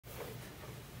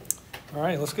All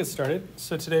right, let's get started.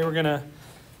 So today we're going to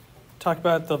talk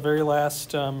about the very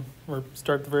last, or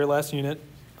start the very last unit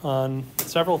on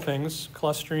several things: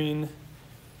 clustering,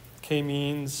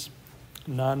 k-means,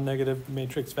 non-negative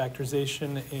matrix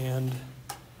factorization, and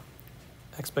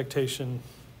expectation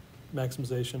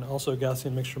maximization, also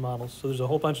Gaussian mixture models. So there's a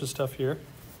whole bunch of stuff here.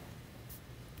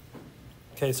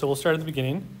 Okay, so we'll start at the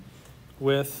beginning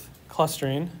with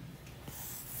clustering,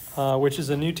 which is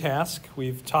a new task.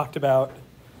 We've talked about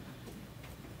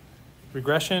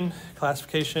regression,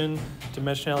 classification,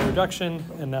 dimensionality reduction,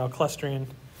 and now clustering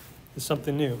is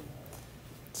something new.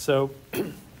 So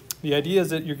the idea is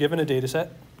that you're given a data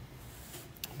set.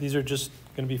 These are just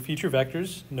going to be feature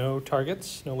vectors, no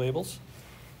targets, no labels.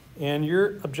 And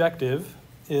your objective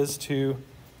is to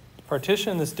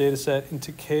partition this data set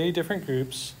into k different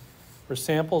groups where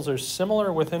samples are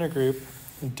similar within a group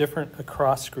and different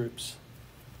across groups.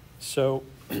 So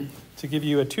to give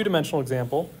you a two-dimensional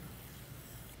example,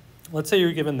 let's say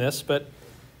you're given this, but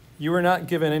you were not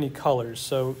given any colors,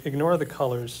 so ignore the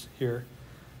colors here.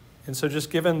 And so just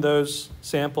given those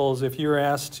samples, if you were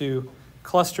asked to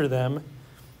cluster them,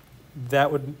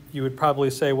 you would probably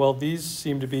say, well, these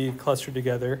seem to be clustered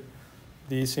together,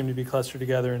 these seem to be clustered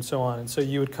together, and so on. And so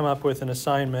you would come up with an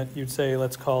assignment. You'd say,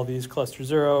 let's call these cluster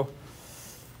 0,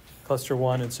 cluster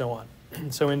 1, and so on.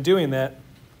 So in doing that,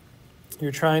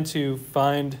 you're trying to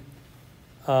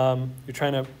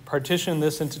partition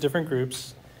this into different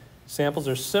groups. Samples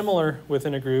are similar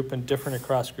within a group and different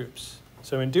across groups.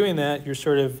 So in doing that, you're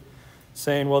sort of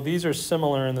saying, well, these are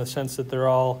similar in the sense that they're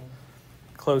all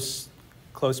close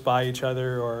by each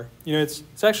other, or,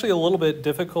 it's actually a little bit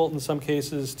difficult in some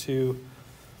cases to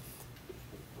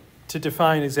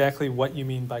define exactly what you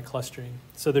mean by clustering.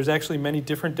 So there's actually many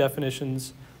different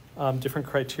definitions, different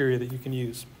criteria that you can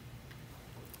use.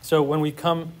 So when we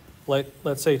come,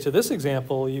 let's say, to this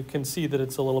example, you can see that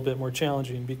it's a little bit more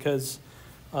challenging because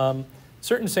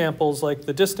certain samples, like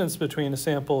the distance between a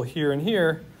sample here and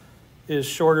here, is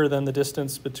shorter than the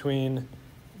distance between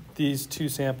these two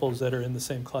samples that are in the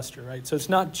same cluster, right? So it's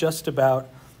not just about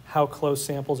how close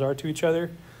samples are to each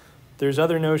other. There's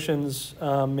other notions,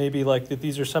 maybe like that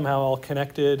these are somehow all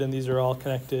connected and these are all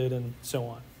connected and so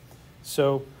on.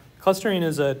 So clustering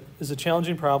is a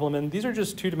challenging problem, and these are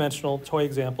just two-dimensional toy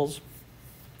examples.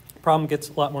 Problem gets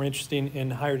a lot more interesting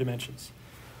in higher dimensions.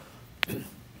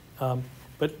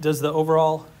 But does the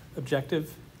overall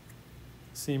objective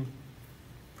seem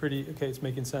pretty, okay, it's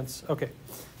making sense? Okay,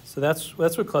 so that's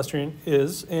what clustering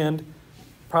is, and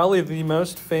probably the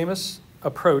most famous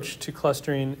approach to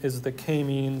clustering is the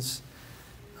k-means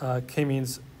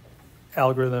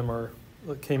algorithm, or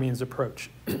k-means approach.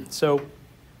 So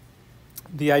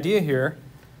the idea here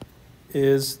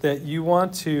is that you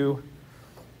want to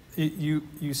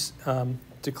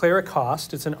declare a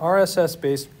cost. It's an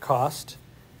RSS-based cost,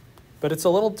 but it's a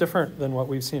little different than what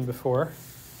we've seen before.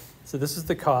 So this is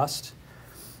the cost.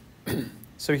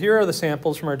 So here are the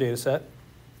samples from our data set.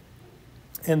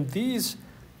 And these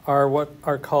are what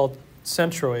are called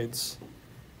centroids.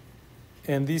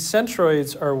 And these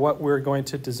centroids are what we're going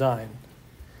to design.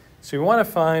 So we want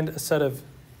to find a set of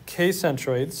k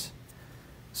centroids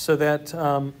so that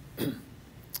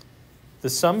the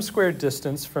sum squared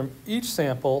distance from each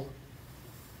sample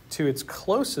to its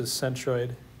closest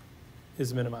centroid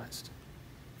is minimized.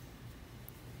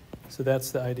 So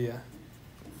that's the idea.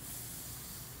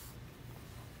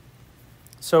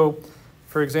 So,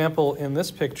 for example, in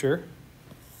this picture,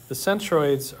 the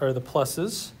centroids are the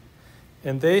pluses,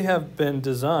 and they have been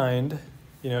designed,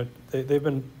 they've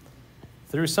been,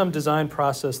 through some design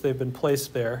process, they've been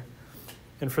placed there.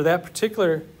 And for that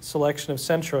particular selection of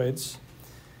centroids,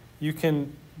 you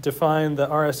can define the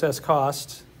RSS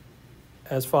cost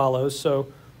as follows.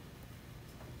 So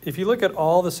if you look at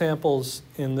all the samples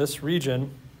in this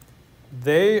region,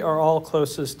 they are all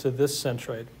closest to this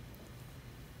centroid,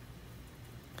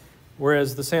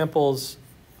 whereas the samples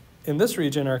in this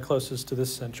region are closest to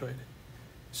this centroid.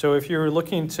 So if you're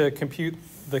looking to compute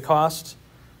the cost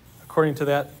according to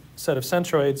that set of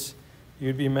centroids,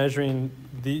 you'd be measuring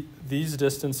these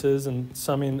distances and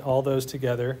summing all those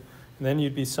together, and then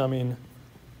you'd be summing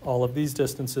all of these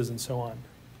distances and so on.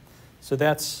 So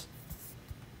that's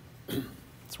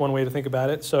one way to think about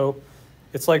it. So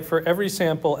it's like for every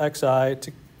sample xi,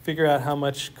 to figure out how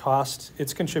much cost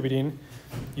it's contributing,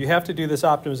 you have to do this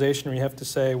optimization where you have to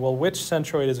say, well, which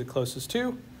centroid is it closest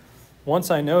to?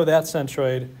 Once I know that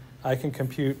centroid, I can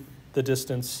compute the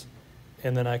distance,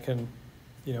 and then I can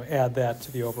add that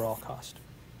to the overall cost.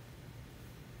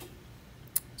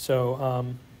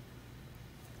 So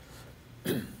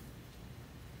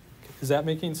is that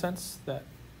making sense, that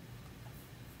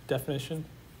definition?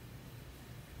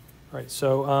 All right,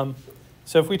 so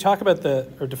if we talk about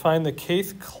or define the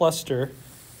kth cluster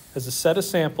as a set of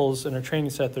samples in our training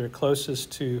set that are closest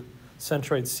to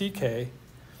centroid CK,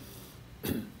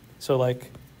 so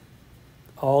like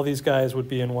all these guys would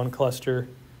be in one cluster,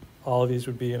 all of these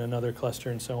would be in another cluster,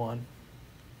 and so on.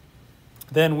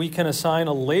 Then we can assign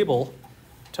a label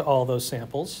to all those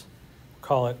samples,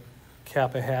 call it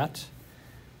kappa hat,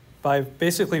 by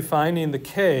basically finding the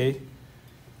K,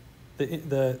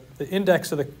 the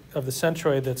index of the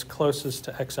centroid that's closest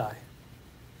to xi.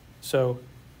 So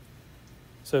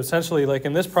essentially, like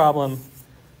in this problem,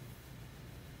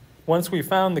 once we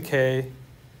found the K,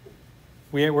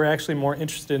 we're actually more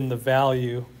interested in the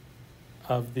value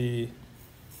of the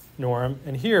norm.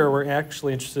 And here, we're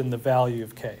actually interested in the value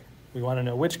of K. We want to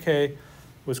know which K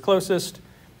was closest,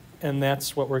 and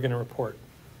that's what we're going to report.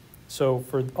 So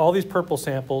for all these purple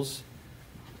samples,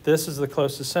 this is the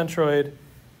closest centroid,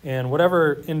 and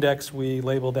whatever index we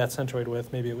labeled that centroid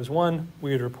with, maybe it was 1,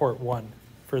 we would report 1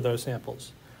 for those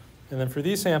samples. And then for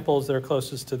these samples, they're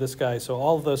closest to this guy, so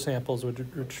all of those samples would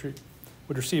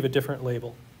receive a different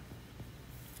label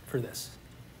for this.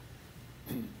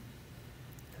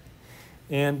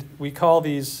 And we call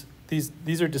these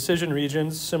are decision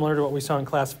regions similar to what we saw in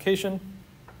classification.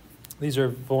 These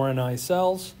are Voronoi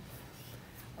cells.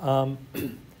 And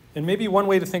maybe one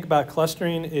way to think about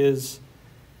clustering is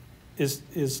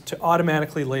to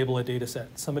automatically label a data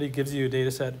set. Somebody gives you a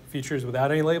data set features without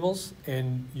any labels,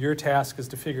 and your task is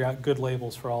to figure out good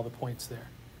labels for all the points there.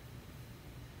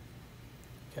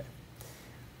 Okay.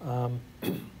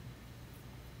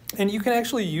 And you can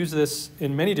actually use this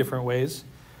in many different ways.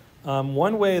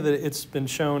 One way that it's been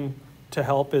shown to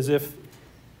help is if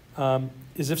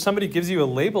somebody gives you a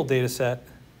labeled data set,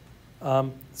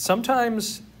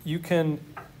 sometimes you can,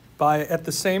 at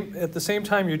the same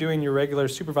time you're doing your regular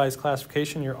supervised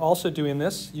classification, you're also doing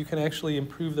this, you can actually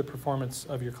improve the performance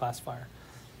of your classifier.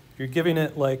 You're giving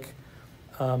it like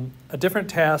a different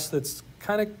task that's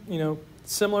kind of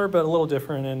similar but a little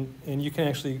different, and you can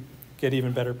actually get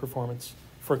even better performance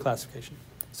for classification.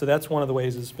 So that's one of the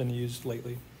ways it's been used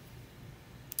lately.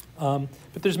 But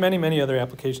there's many, many other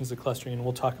applications of clustering, and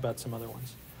we'll talk about some other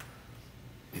ones.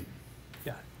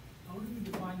 Yeah? How do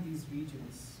we define these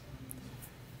regions?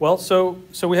 Well, so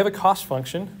we have a cost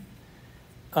function.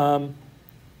 I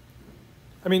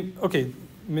mean, okay,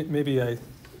 maybe I'm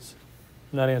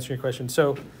not answering your question.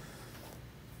 So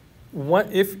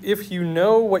if you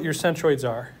know what your centroids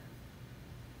are,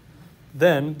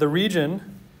 then the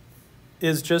region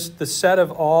is just the set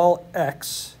of all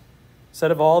x, set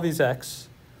of all these x,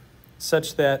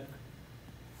 such that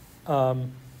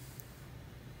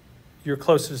you're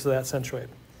closest to that centroid.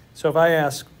 So if I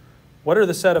ask, what are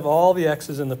the set of all the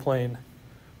x's in the plane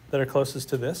that are closest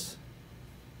to this?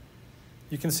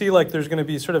 You can see like there's going to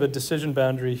be sort of a decision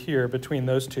boundary here between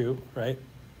those two, right?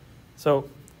 So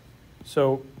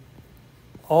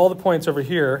all the points over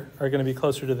here are going to be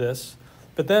closer to this.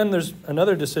 But then there's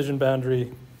another decision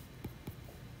boundary,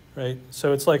 right?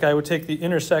 So it's like I would take the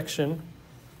intersection,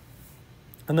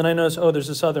 and then I notice, oh, there's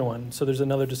this other one. So there's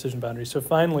another decision boundary. So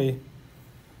finally,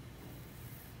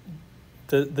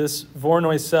 this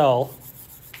Voronoi cell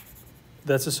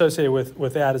that's associated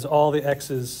with that is all the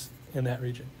x's in that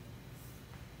region.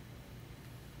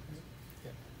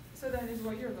 Yeah. So that is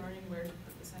what you're learning, where to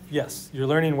put the centroids? Yes, you're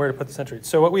learning where to put the centroids.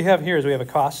 So what we have here is we have a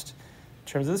cost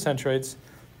in terms of the centroids.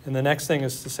 And the next thing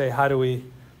is to say, how do we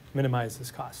minimize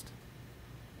this cost?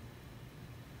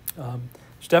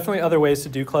 There's definitely other ways to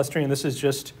do clustering. This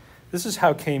is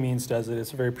how K-means does it.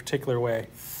 It's a very particular way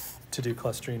to do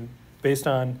clustering based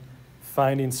on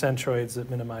finding centroids that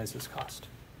minimize this cost.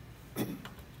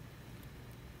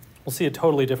 We'll see a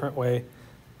totally different way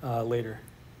later.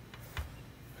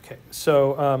 Okay,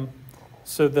 so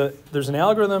there's an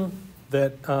algorithm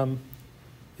that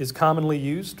is commonly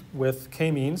used with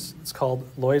K-means. It's called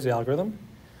Loy's algorithm.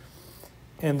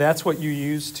 And that's what you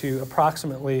use to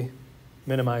approximately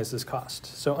minimize this cost.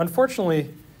 So unfortunately,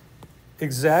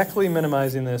 exactly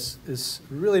minimizing this is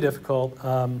really difficult.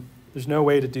 There's no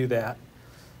way to do that.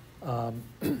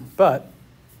 But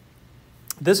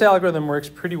this algorithm works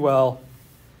pretty well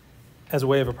as a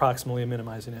way of approximately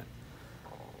minimizing it.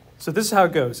 So this is how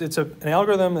it goes. It's an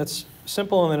algorithm that's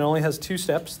simple and then it only has 2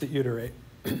 steps that you iterate.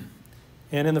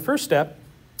 And in the first step,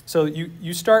 so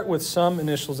you start with some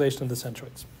initialization of the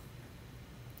centroids.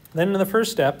 Then in the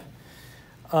first step,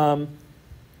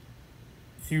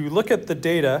 you look at the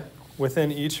data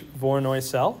within each Voronoi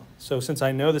cell. So since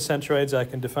I know the centroids, I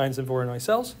can define some Voronoi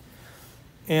cells.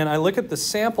 And I look at the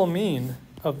sample mean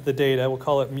of the data, we'll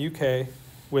call it mu k,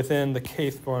 within the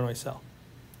kth Voronoi cell.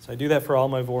 So I do that for all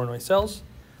my Voronoi cells.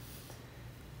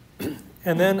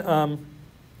 And then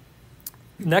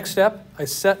next step, I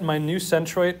set my new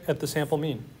centroid at the sample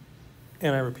mean,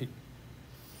 and I repeat.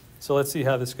 So let's see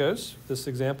how this goes, this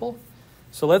example.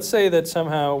 So let's say that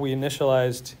somehow we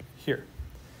initialized here.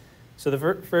 So the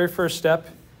very first step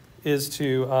is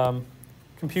to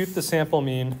compute the sample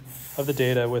mean of the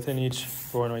data within each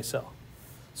Voronoi cell.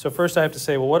 So first I have to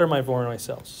say, well, what are my Voronoi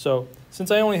cells? So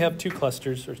since I only have 2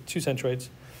 clusters, or 2 centroids,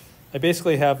 I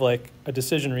basically have like a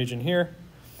decision region here.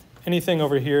 Anything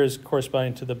over here is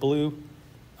corresponding to the blue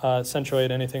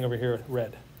centroid, anything over here,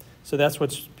 red. So that's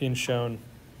what's being shown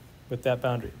with that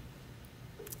boundary.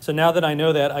 So now that I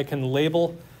know that, I can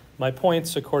label my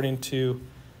points according to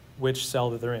which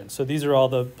cell that they're in. So these are all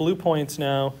the blue points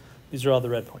now. These are all the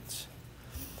red points.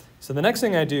 So the next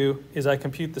thing I do is I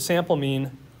compute the sample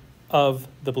mean of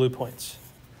the blue points.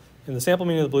 And the sample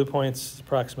mean of the blue points is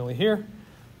approximately here.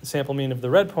 The sample mean of the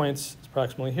red points is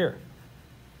approximately here.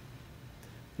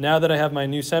 Now that I have my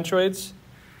new centroids,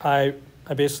 I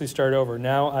basically start over.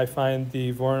 Now I find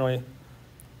the Voronoi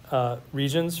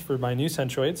regions for my new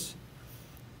centroids.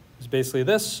 It's basically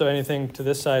this. So anything to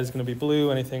this side is going to be blue.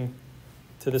 Anything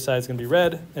to this side is going to be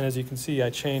red. And as you can see,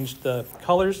 I changed the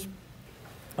colors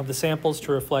of the samples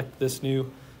to reflect this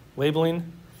new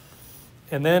labeling.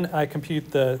 And then I compute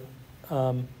the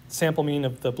sample mean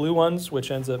of the blue ones,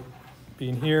 which ends up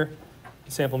being here.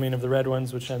 The sample mean of the red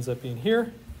ones, which ends up being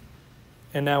here.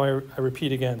 And now I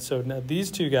repeat again. So now these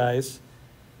two guys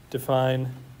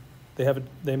define,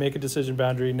 they make a decision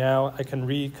boundary. Now I can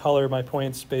recolor my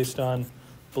points based on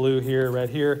blue here, red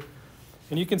here.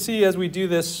 And you can see as we do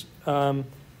this,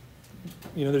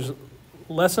 there's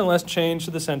less and less change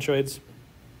to the centroids.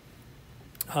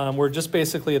 We're just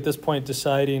basically at this point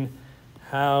deciding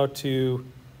how to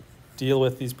deal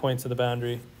with these points of the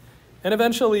boundary. And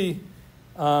eventually,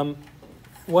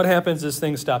 what happens is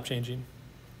things stop changing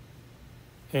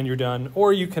and you're done.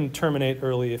 Or you can terminate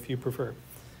early if you prefer,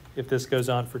 if this goes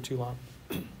on for too long.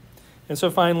 And so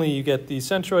finally, you get these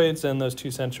centroids, and those 2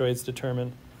 centroids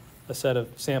determine a set of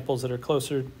samples that are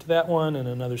closer to that one and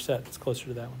another set that's closer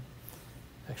to that one.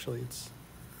 Actually, it's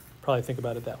probably think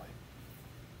about it that way.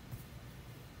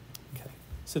 Okay,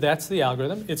 so that's the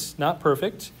algorithm. It's not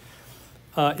perfect.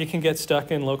 It can get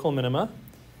stuck in local minima.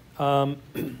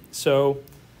 So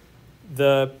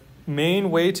the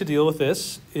main way to deal with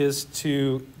this is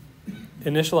to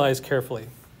initialize carefully.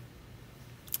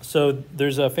 So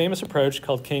there's a famous approach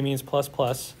called k-means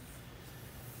plus,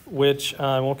 which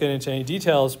I won't get into any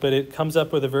details, but it comes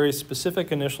up with a very specific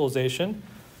initialization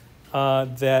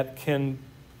that can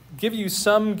give you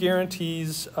some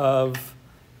guarantees of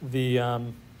the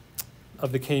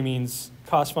k-means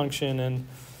cost function, and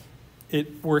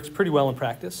it works pretty well in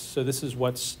practice. So this is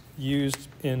what's used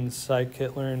in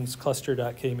scikit-learn's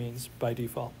cluster.k-means by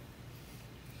default.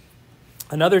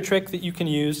 Another trick that you can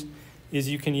use is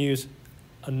you can use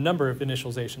a number of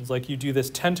initializations. Like you do this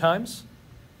 10 times,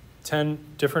 10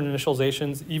 different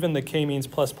initializations. Even the k-means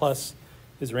plus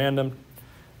is random.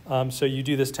 So you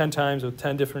do this 10 times with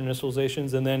 10 different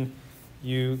initializations, and then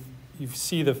you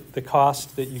see the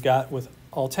cost that you got with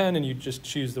all 10, and you just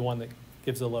choose the one that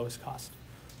gives the lowest cost.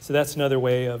 So that's another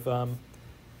way of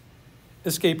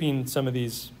escaping some of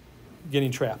these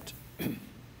getting trapped.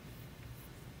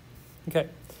 Okay.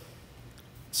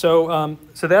 So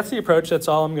that's the approach. That's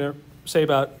all I'm going to say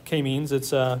about k-means.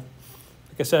 It's, like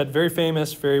I said, very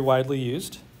famous, very widely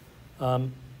used.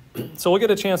 So we'll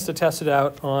get a chance to test it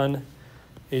out on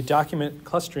a document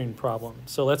clustering problem.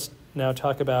 So let's now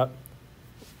talk about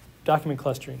document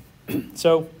clustering.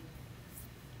 So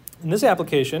in this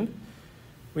application,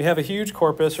 we have a huge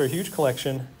corpus or a huge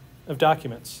collection of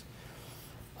documents.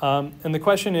 And the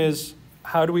question is,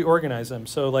 how do we organize them?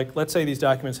 So like, let's say these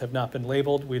documents have not been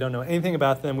labeled. We don't know anything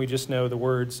about them. We just know the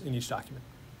words in each document.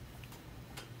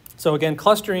 So again,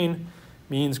 clustering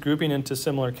means grouping into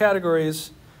similar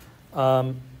categories.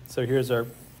 So here's our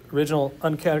original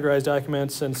uncategorized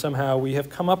documents, and somehow we have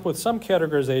come up with some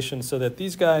categorization so that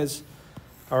these guys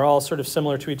are all sort of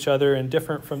similar to each other and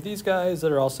different from these guys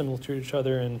that are all similar to each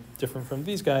other and different from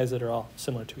these guys that are all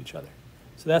similar to each other.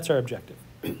 So that's our objective.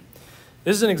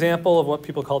 This is an example of what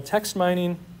people call text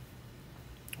mining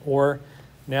or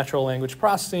natural language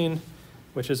processing,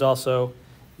 which is also,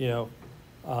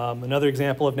 another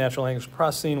example of natural language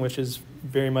processing, which is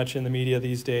very much in the media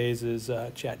these days, is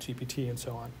ChatGPT and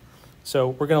so on. So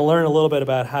we're going to learn a little bit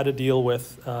about how to deal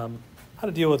with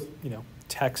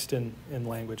text and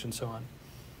language and so on.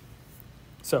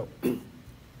 So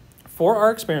for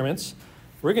our experiments,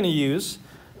 we're going to use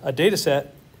a data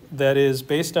set that is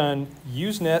based on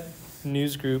Usenet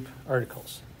newsgroup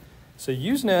articles. So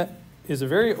Usenet is a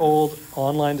very old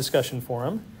online discussion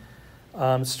forum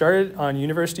Started on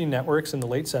university networks in the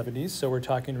late 70s, so we're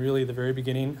talking really the very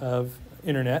beginning of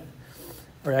internet,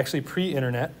 or actually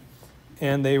pre-internet.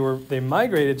 And they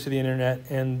migrated to the internet,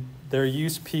 and their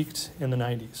use peaked in the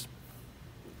 90s.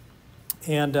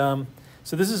 And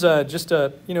so this is just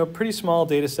a pretty small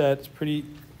data set. It's pretty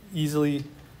easily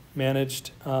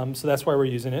managed, so that's why we're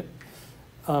using it.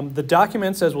 The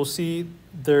documents, as we'll see,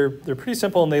 they're pretty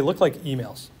simple, and they look like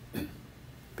emails,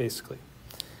 basically.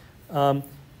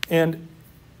 And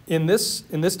in this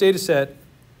data set,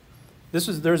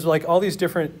 there's like all these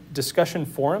different discussion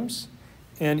forums,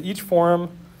 and each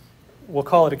forum, we'll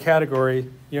call it a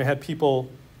category, had people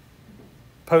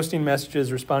posting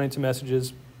messages, responding to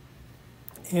messages,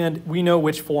 and we know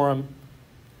which forum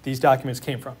these documents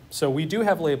came from. So we do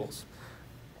have labels.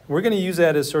 We're going to use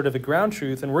that as sort of a ground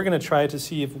truth, and we're going to try to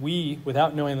see if we,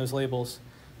 without knowing those labels,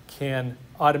 can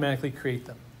automatically create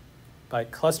them by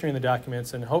clustering the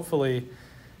documents, and hopefully,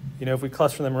 if we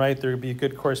cluster them right, there will be a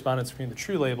good correspondence between the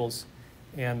true labels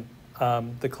and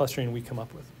the clustering we come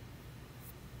up with.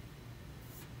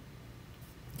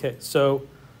 Okay, so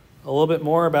a little bit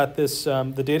more about this.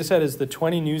 The data set is the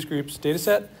 20 newsgroups data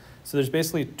set. So there's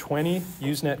basically 20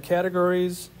 Usenet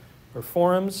categories or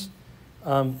forums.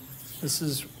 This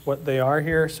is what they are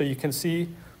here. So you can see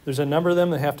there's a number of them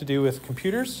that have to do with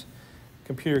computers,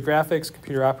 computer graphics,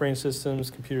 computer operating systems,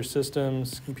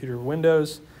 computer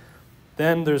Windows.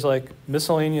 Then there's like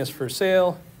miscellaneous for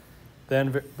sale, then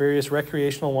various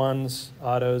recreational ones,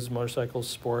 autos, motorcycles,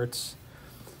 sports,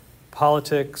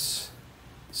 politics,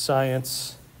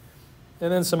 science,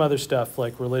 and then some other stuff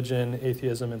like religion,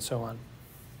 atheism, and so on.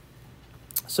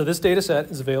 So this data set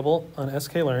is available on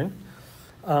sklearn.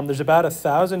 There's about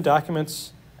 1,000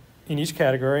 documents in each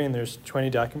category, and there's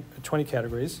 20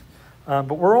 categories.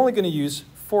 But we're only going to use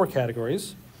 4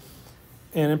 categories.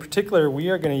 And in particular, we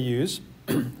are going to use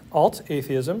alt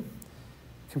atheism,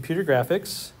 computer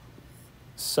graphics,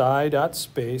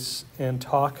 sci.space, and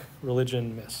talk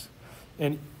religion myths.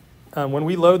 And when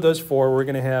we load those 4, we're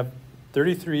going to have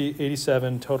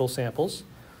 3387 total samples.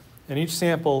 And each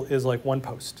sample is like one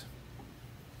post.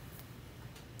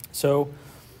 So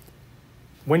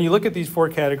when you look at these 4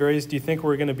 categories, do you think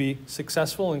we're going to be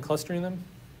successful in clustering them?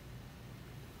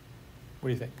 What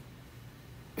do you think?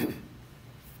 Probably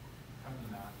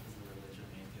not, because of religion,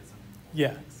 atheism.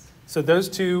 Yeah. So those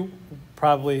 2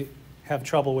 probably have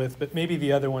trouble with, but maybe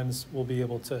the other ones will be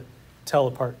able to tell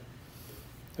apart.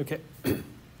 Okay.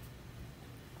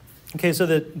 Okay, so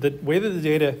the way that the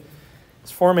data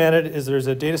is formatted is there's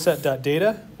a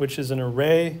dataset.data, which is an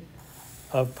array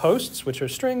of posts, which are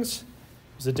strings.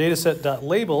 There's a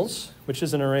dataset.labels, which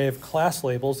is an array of class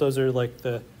labels. Those are like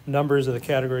the numbers of the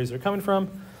categories they're coming from.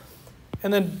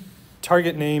 And then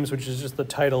target names, which is just the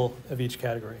title of each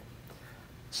category.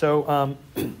 So,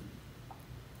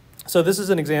 so this is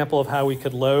an example of how we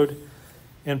could load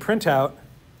and print out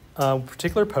a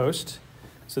particular post.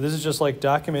 So this is just like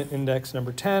document index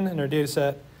number 10 in our data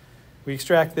set. We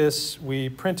extract this, we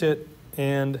print it,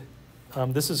 and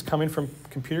this is coming from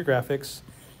computer graphics.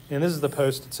 And this is the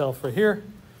post itself right here.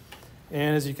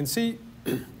 And as you can see,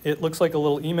 it looks like a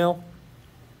little email.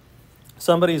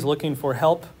 Somebody's looking for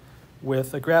help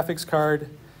with a graphics card,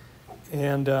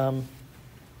 and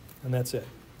that's it.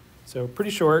 So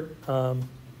pretty short.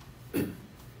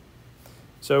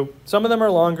 So some of them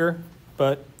are longer,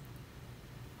 but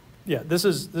yeah, this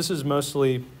is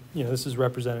mostly, this is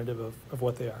representative of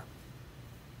what they are.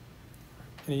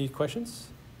 Any questions?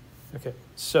 Okay,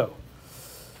 so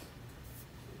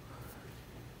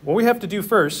what we have to do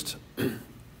first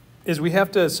is we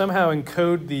have to somehow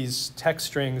encode these text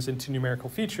strings into numerical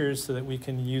features so that we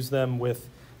can use them with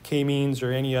k-means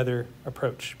or any other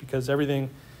approach, because everything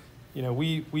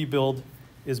we build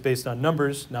is based on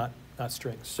numbers, not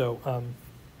strings. So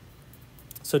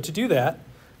so to do that,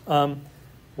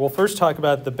 we'll first talk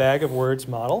about the bag of words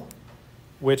model,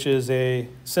 which is a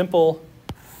simple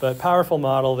but powerful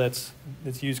model that's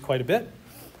used quite a bit.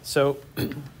 So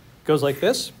it goes like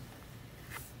this.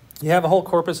 You have a whole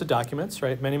corpus of documents,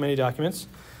 right? Many, many documents.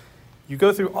 You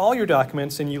go through all your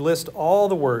documents and you list all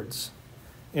the words.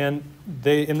 And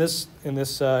in this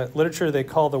literature, they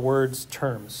call the words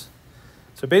terms.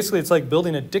 So basically, it's like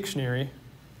building a dictionary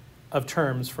of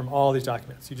terms from all these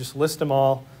documents. You just list them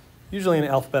all, usually in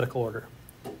alphabetical order.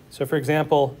 So for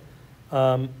example,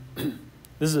 this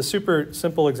is a super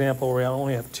simple example where we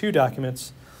only have 2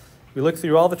 documents. We look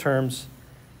through all the terms,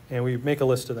 and we make a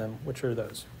list of them, which are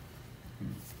those.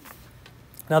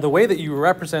 Now, the way that you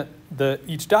represent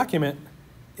each document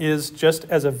is just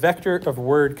as a vector of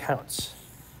word counts.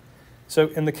 So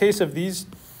in the case of these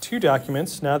 2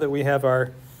 documents, now that we have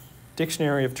our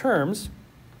dictionary of terms,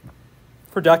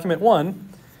 for document 1,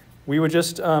 we would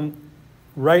just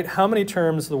write how many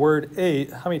times the word aid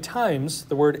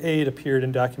appeared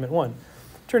in document 1.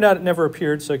 Turned out it never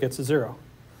appeared, so it gets a 0.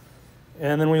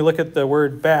 And then when we look at the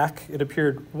word back, it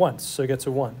appeared once, so it gets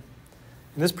a 1.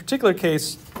 In this particular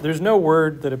case, there's no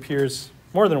word that appears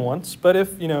more than once, but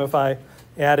if I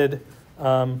added,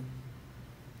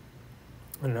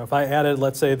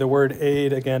 let's say, the word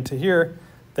aid again to here,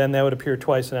 then that would appear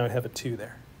twice, and I would have a 2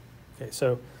 there. Okay,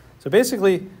 so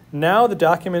basically, now the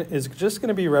document is just going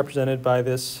to be represented by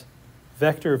this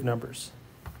vector of numbers.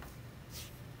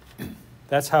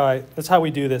 That's how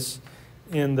we do this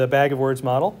in the bag of words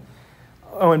model.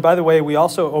 Oh, and by the way, we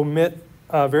also omit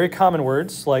very common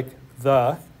words like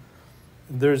the.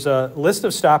 There's a list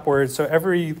of stop words, so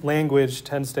every language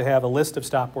tends to have a list of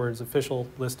stop words, official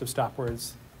list of stop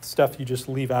words, stuff you just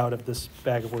leave out of this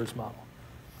bag of words model.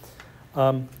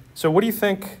 So what do you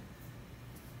think,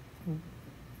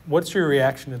 what's your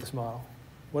reaction to this model?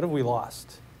 What have we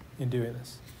lost in doing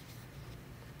this?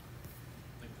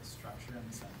 Like the structure and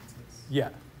the sentences? Yeah,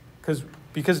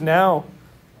 because now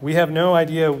we have no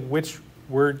idea which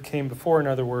word came before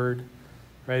another word,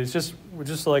 right? We're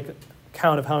just like a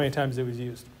count of how many times it was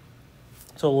used.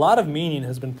 So a lot of meaning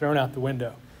has been thrown out the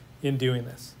window in doing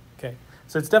this, okay?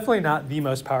 So it's definitely not the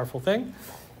most powerful thing.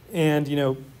 And,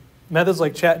 methods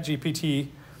like ChatGPT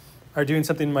are doing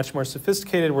something much more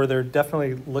sophisticated where they're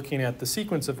definitely looking at the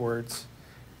sequence of words.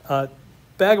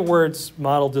 Bag of words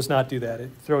model does not do that.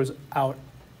 It throws out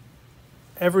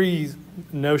every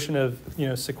notion of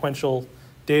sequential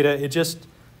data. It's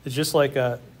just like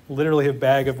literally a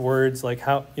bag of words, like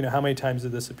how many times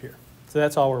did this appear? So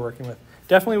that's all we're working with.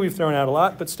 Definitely we've thrown out a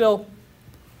lot, but still,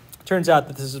 it turns out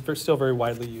that this is still very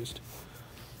widely used.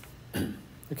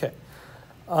 Okay.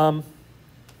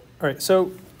 All right,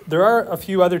 so there are a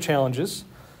few other challenges.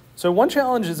 So one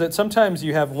challenge is that sometimes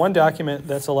you have one document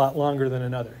that's a lot longer than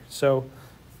another. So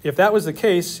if that was the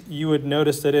case, you would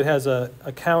notice that it has a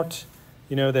count,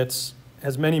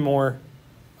 has many more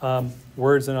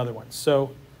words than other ones.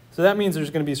 So that means there's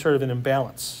going to be sort of an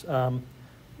imbalance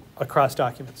across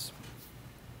documents.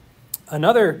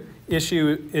 Another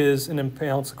issue is an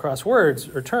imbalance across words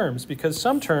or terms, because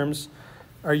some terms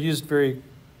are used very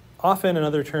often and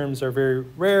other terms are very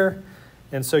rare,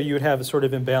 and so you would have a sort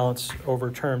of imbalance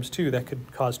over terms too that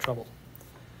could cause trouble.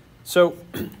 So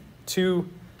to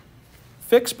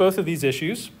fix both of these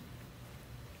issues,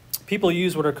 people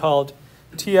use what are called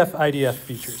TF-IDF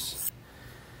features.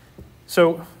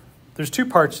 So there's two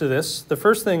parts to this. The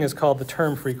first thing is called the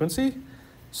term frequency.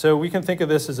 So we can think of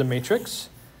this as a matrix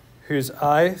whose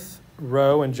ith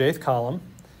row and jth column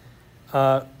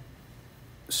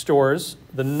stores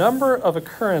the number of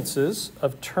occurrences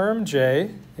of term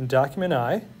j in document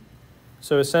I.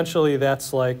 So essentially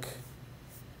that's like,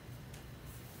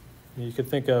 you could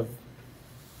think of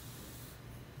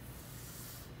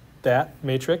that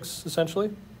matrix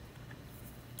essentially.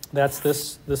 That's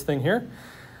this thing here.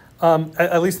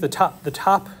 At least the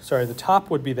top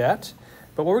would be that.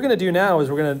 But what we're going to do now is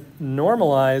we're going to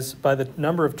normalize by the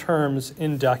number of terms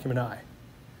in document I.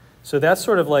 So that's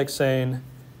sort of like saying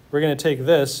we're going to take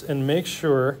this and make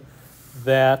sure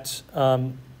that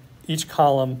each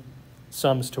column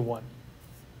sums to 1.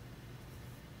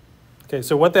 Okay,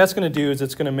 so what that's going to do is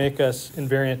it's going to make us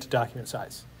invariant to document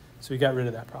size. So we got rid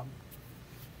of that problem.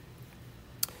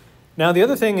 Now the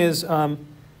other thing is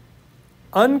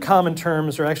uncommon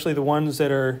terms are actually the ones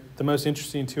that are the most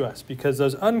interesting to us, because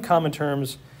those uncommon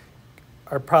terms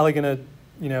are probably going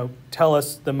to, tell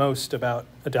us the most about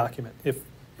a document. If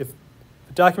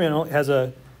a document only has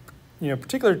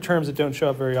particular terms that don't show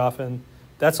up very often,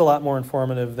 that's a lot more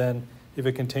informative than if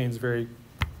it contains very,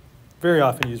 very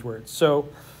often used words. So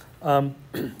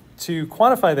to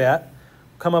quantify that,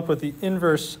 come up with the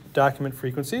inverse document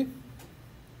frequency.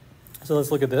 So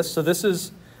let's look at this. So this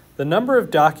is the number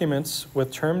of documents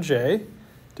with term j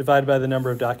divided by the number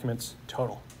of documents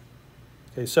total.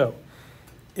 Okay, so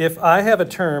if I have a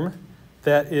term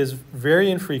that is very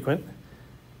infrequent,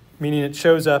 meaning it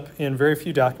shows up in very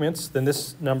few documents, then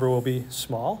this number will be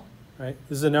small, right?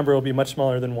 This is a number that will be much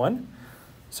smaller than 1.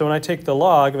 So when I take the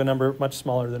log of a number much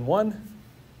smaller than 1,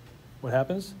 what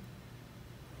happens?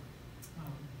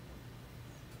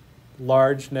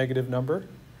 Large negative number,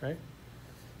 right?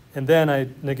 And then I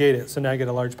negate it, so now I get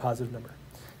a large positive number.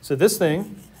 So this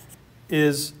thing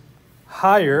is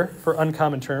higher for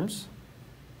uncommon terms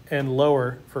and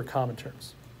lower for common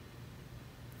terms.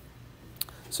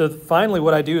 So finally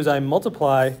what I do is I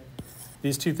multiply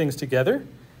these two things together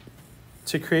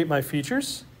to create my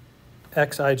features,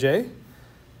 xij.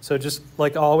 So just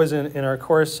like always in our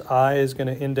course, I is going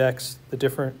to index the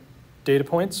different data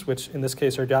points, which in this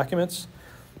case are documents.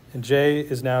 and J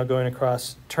is now going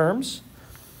across terms.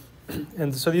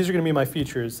 And so these are going to be my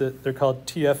features. They're called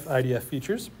TF-IDF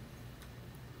features.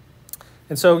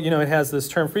 And so, it has this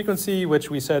term frequency, which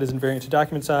we said is invariant to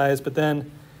document size, but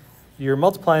then you're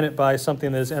multiplying it by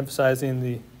something that is emphasizing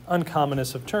the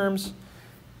uncommonness of terms.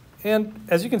 And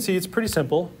as you can see, it's pretty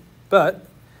simple, but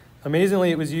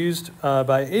amazingly, it was used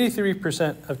by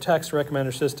 83% of text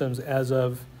recommender systems as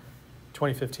of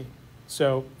 2015.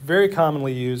 So very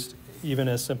commonly used, even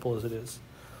as simple as it is.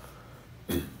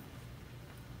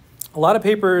 A lot of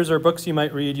papers or books you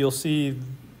might read, you'll see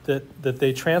that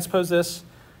they transpose this,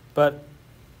 but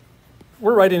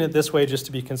we're writing it this way just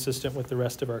to be consistent with the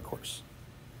rest of our course.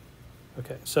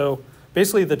 Okay, so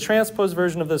basically the transposed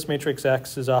version of this matrix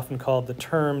X is often called the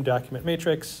term document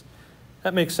matrix.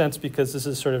 That makes sense because this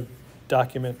is sort of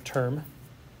document term.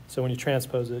 So when you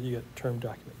transpose it, you get term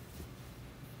document.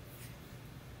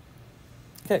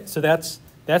 Okay, so that's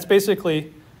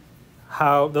basically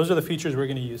how, those are the features we're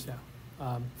going to use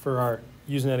now for our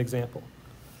using that example.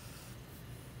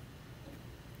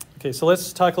 Okay, so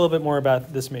let's talk a little bit more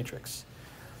about this matrix.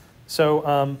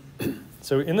 So,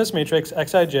 so in this matrix,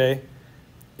 Xij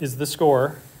is the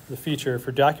score, the feature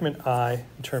for document I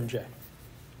and term J.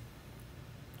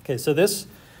 Okay, so this,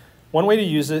 one way to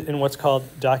use it in what's called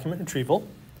document retrieval,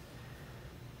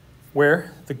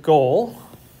 where the goal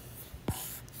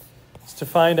is to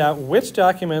find out which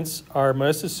documents are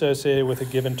most associated with a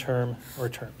given term or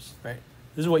terms, right?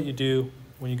 This is what you do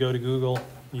when you go to Google and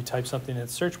you type something in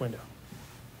its search window.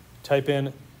 Type in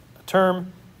a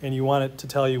term, and you want it to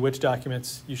tell you which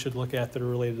documents you should look at that are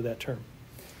related to that term.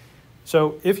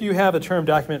 So if you have a term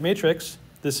document matrix,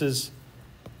 this is,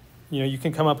 you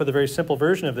can come up with a very simple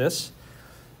version of this.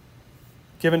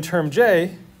 Given term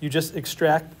J, you just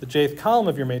extract the jth column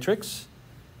of your matrix,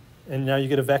 and now you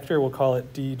get a vector. We'll call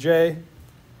it dj,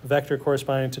 a vector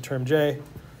corresponding to term J.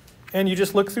 And you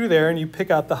just look through there and you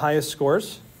pick out the highest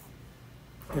scores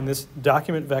in this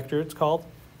document vector, it's called.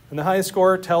 And the highest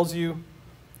score tells you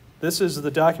this is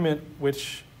the document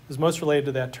which is most related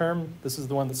to that term. This is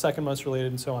the one that's second most related,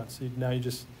 and so on. So now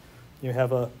you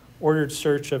have a ordered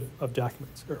search of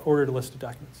documents, or ordered list of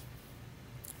documents.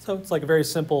 So it's like a very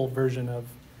simple version of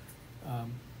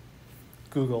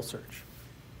Google search.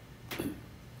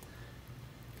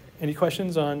 Any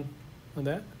questions on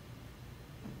that?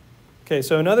 Okay,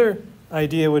 so another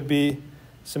idea would be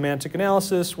semantic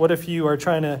analysis. What if you are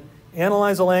trying to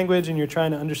analyze a language and you're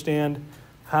trying to understand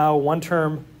how one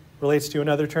term relates to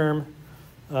another term?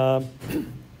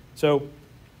 So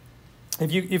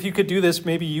if you could do this,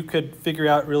 maybe you could figure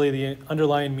out really the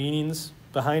underlying meanings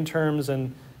behind terms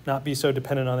and not be so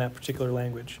dependent on that particular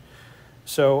language.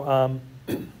 So,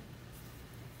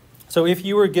 so if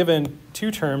you were given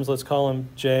two terms, let's call them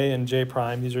J and J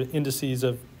prime, these are indices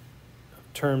of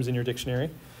terms in your dictionary,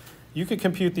 you could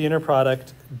compute the inner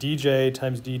product dj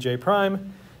times dj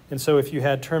prime. And so if you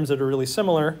had terms that are really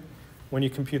similar, when you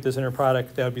compute this inner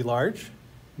product, that would be large,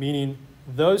 meaning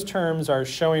those terms are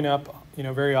showing up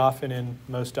very often in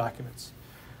most documents.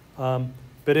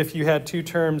 But if you had two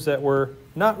terms that were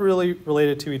not really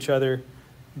related to each other,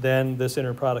 then this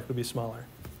inner product would be smaller.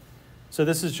 So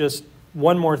this is just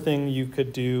one more thing you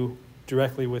could do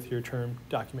directly with your term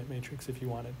document matrix if you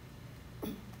wanted.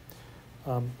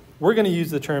 We're going to use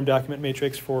the term document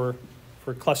matrix for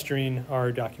clustering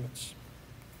our documents.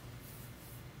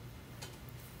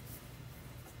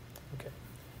 Okay.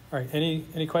 All right.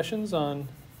 Any questions on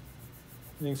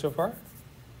anything so far?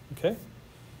 Okay.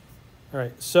 All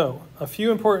right. So a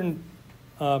few important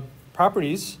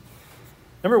properties.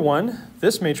 Number one,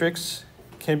 this matrix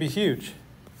can be huge.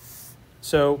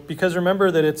 So because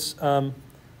remember that it's in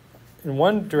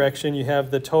one direction you have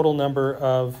the total number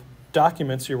of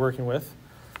documents you're working with,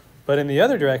 but in the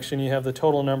other direction you have the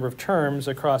total number of terms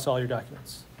across all your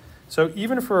documents. So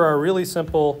even for our really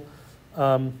simple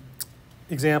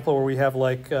example where we have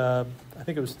like, I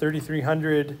think it was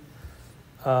 3,300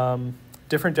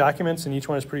 different documents and each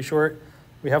one is pretty short,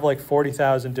 we have like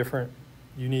 40,000 different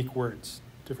unique words,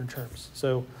 different terms.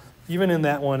 So even in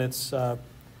that one, it's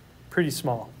pretty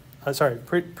small.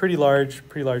 Pretty large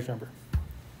number.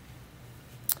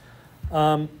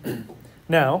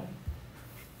 Now,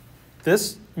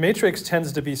 this matrix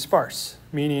tends to be sparse,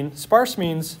 meaning sparse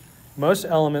means most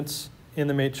elements in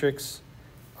the matrix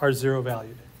are zero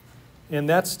valued. And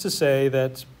that's to say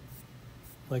that,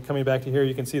 like coming back to here,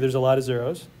 you can see there's a lot of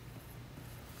zeros.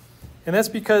 And that's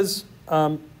because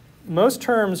most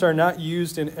terms are not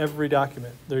used in every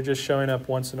document. They're just showing up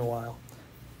once in a while.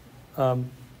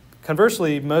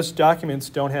 Conversely, most documents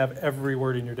don't have every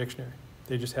word in your dictionary.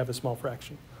 They just have a small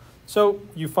fraction. So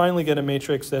you finally get a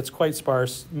matrix that's quite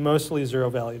sparse, mostly zero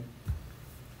valued.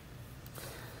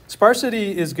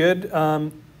 sparsity is good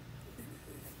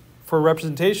for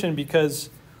representation because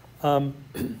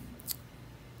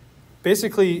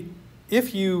basically,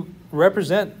 if you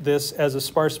represent this as a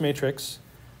sparse matrix,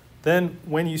 then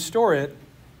when you store it,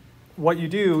 what you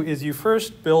do is you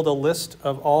first build a list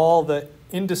of all the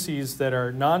indices that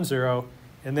are non-zero,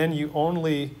 and then you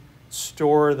only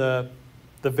store the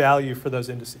value for those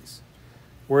indices.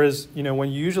 Whereas,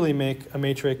 when you usually make a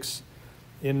matrix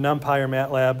in NumPy or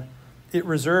MATLAB, it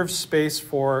reserves space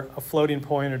for a floating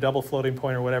point or double floating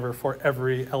point or whatever for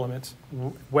every element,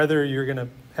 whether you're going to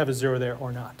have a zero there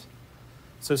or not.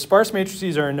 So sparse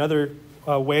matrices are another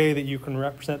way that you can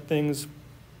represent things.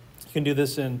 You can do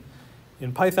this in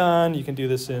Python. You can do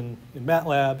this in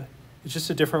MATLAB. It's just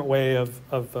a different way of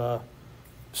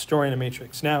storing a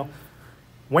matrix. Now,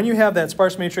 when you have that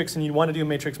sparse matrix and you want to do a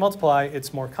matrix multiply,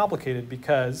 it's more complicated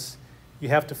because you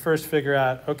have to first figure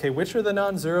out, okay, which are the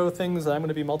non-zero things that I'm going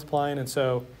to be multiplying, and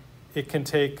so it can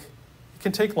take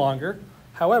longer.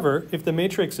 However, if the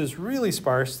matrix is really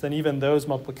sparse, then even those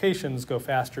multiplications go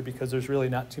faster because there's really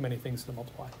not too many things to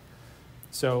multiply.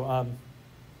 So,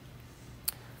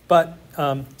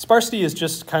 sparsity is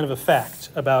just kind of a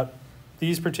fact about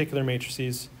these particular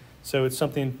matrices, so it's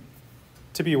something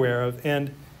to be aware of.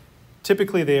 And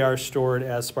typically, they are stored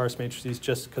as sparse matrices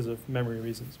just because of memory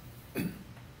reasons.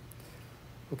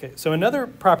 Okay, so another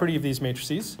property of these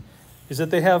matrices is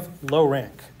that they have low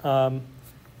rank,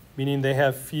 meaning they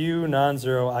have few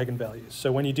non-zero eigenvalues.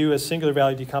 So when you do a singular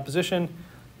value decomposition,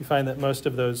 you find that most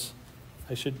of those,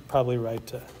 I should probably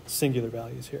write singular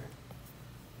values here.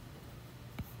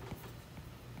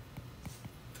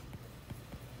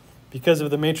 Because if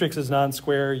the matrix is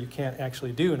non-square, you can't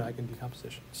actually do an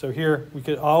eigendecomposition. So here, we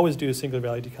could always do a singular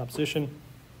value decomposition.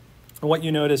 And what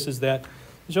you notice is that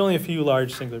there's only a few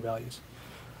large singular values.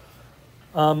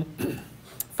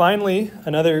 Finally,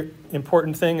 another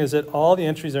important thing is that all the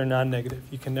entries are non-negative.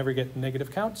 You can never get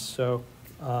negative counts. So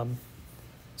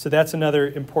that's another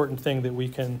important thing that we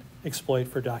can exploit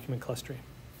for document clustering.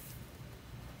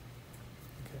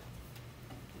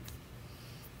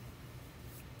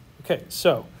 Okay,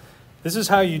 so this is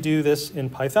how you do this in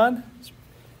Python.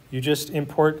 You just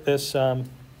import this TF-IDF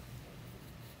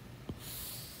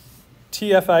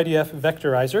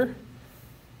vectorizer.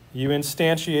 You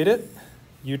instantiate it.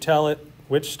 You tell it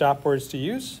which stop words to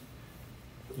use,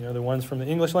 the ones from the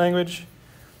English language.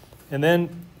 And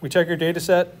then we check your data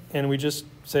set, and we just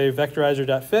say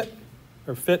vectorizer.fit,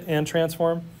 or fit and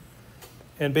transform.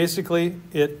 And basically,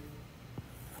 it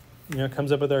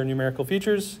comes up with our numerical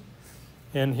features.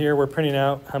 And here we're printing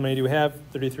out how many do we have,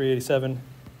 3387.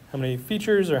 How many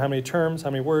features, or how many terms,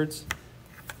 how many words?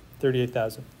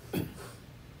 38,000.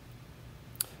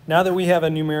 Now that we have a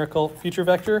numerical feature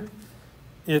vector,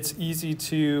 it's easy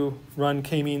to run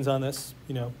k-means on this,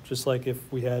 just like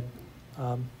if we had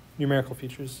numerical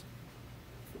features.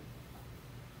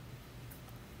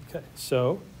 Okay,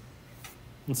 so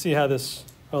let's see how this,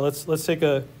 let's take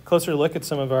a closer look at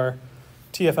some of our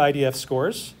TF-IDF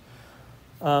scores.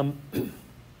 So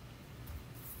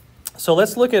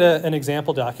let's look at an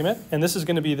example document, and this is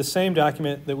going to be the same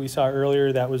document that we saw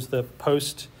earlier. That was the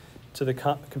post to the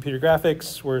computer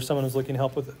graphics where someone was looking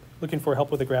for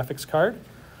help with a graphics card.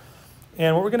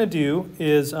 And what we're going to do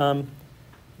is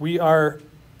we're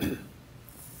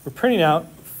printing out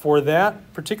for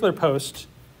that particular post.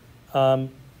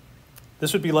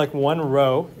 This would be like one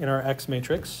row in our X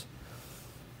matrix.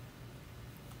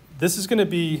 This is going to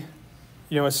be,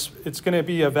 it's going to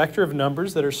be a vector of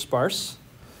numbers that are sparse.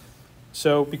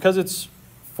 So because it's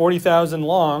 40,000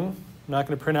 long, I'm not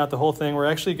going to print out the whole thing.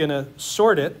 We're actually going to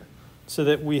sort it so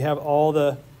that we have all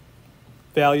the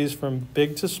values from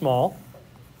big to small.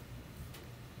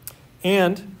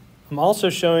 And I'm also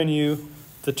showing you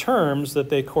the terms that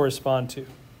they correspond to.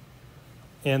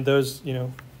 And those,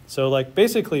 so like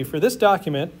basically for this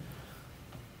document,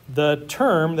 the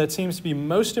term that seems to be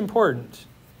most important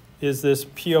is this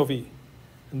POV.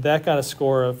 And that got a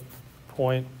score of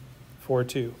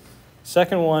 0.42.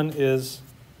 Second one is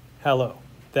hello.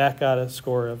 That got a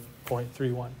score of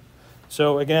 0.31.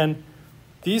 So again,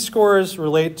 these scores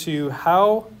relate to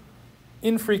how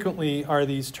infrequently are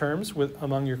these terms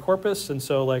among your corpus. And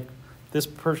so like this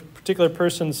particular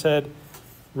person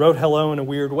wrote hello in a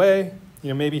weird way.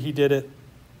 Maybe he did it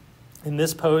in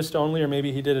this post only, or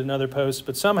maybe he did another post,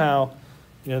 but somehow,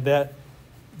 that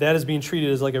is being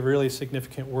treated as like a really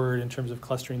significant word in terms of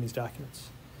clustering these documents.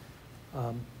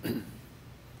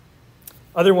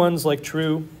 Other ones like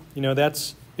true,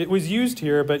 it was used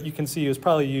here, but you can see it was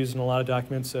probably used in a lot of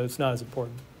documents, so it's not as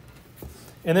important.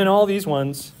 And then all these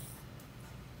ones,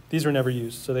 these were never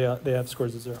used, so they have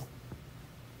scores of 0.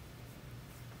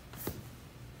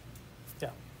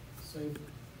 So if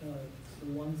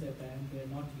the ones at the end, they're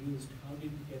not used, how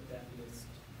did you get that list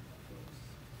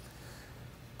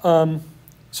of those?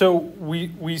 So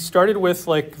we started with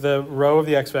like the row of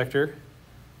the X vector,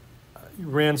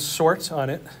 ran sort on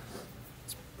it.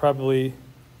 It's probably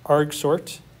arg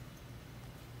sort.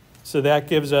 So that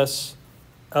gives us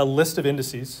a list of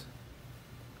indices.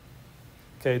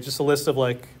 Okay, just a list of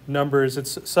like numbers.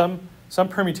 It's some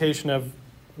permutation of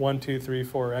 1, 2, 3,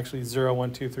 4, actually 0,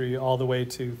 1, 2, 3, all the way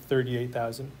to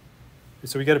 38,000.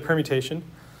 So we get a permutation,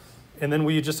 and then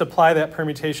we just apply that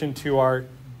permutation to our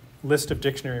list of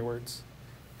dictionary words,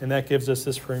 and that gives us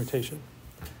this permutation.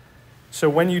 So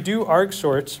when you do arg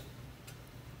sort,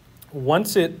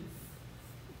 once it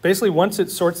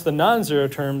sorts the non-zero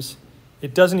terms,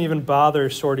 it doesn't even bother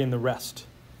sorting the rest.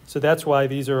 So that's why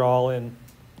these are all in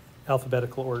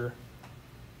alphabetical order.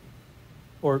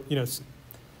 Or, you know,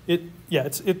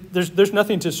 there's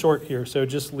nothing to sort here, so it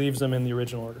just leaves them in the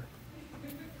original order.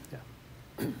 Yeah.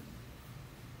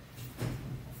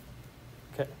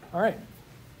 Okay, all right.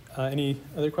 Any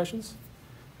other questions?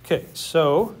 Okay,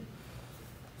 so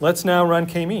let's now run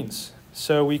k-means.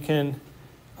 So we can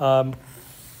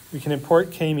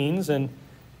import k-means and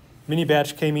mini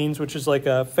batch k-means, which is like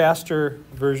a faster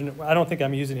version. I don't think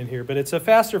I'm using it here, but it's a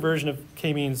faster version of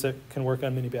k-means that can work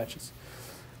on mini batches.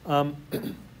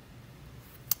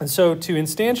 And so to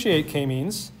instantiate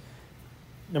k-means,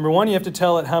 number one, you have to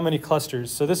tell it how many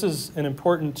clusters. So this is an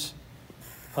important,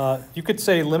 you could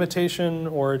say limitation,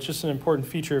 or it's just an important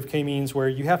feature of k-means where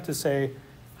you have to say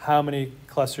how many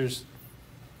clusters,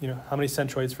 how many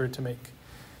centroids for it to make.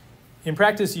 In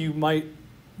practice, you might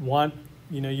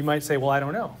you might say, well, I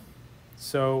don't know.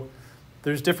 So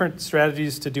there's different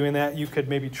strategies to doing that. You could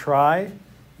maybe try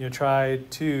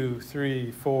 2,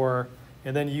 3, 4,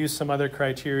 and then use some other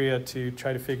criteria to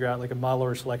try to figure out like a model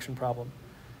or selection problem.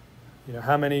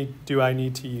 How many do I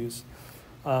need to use?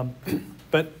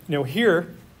 But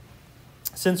here,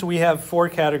 since we have 4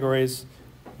 categories,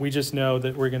 we just know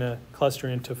that we're going to cluster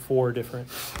into 4 different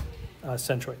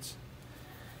centroids.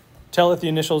 Tell it the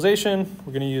initialization.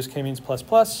 We're going to use k-means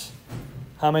 ++.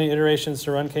 How many iterations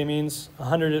to run k-means?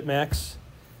 100 at max.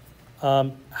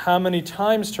 How many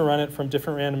times to run it from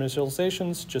different random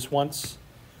initializations? Just once.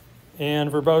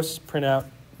 And verbose, print out,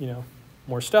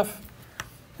 more stuff.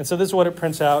 And so this is what it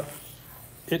prints out.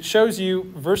 It shows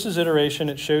you, versus iteration,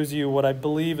 it shows you what I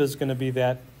believe is going to be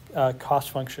that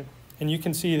cost function. And you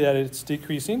can see that it's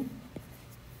decreasing.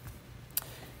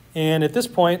 And at this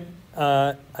point,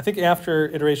 I think after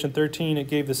iteration 13, it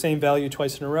gave the same value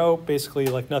twice in a row, basically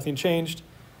like nothing changed.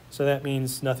 So that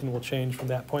means nothing will change from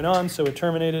that point on, so it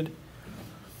terminated.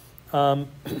 And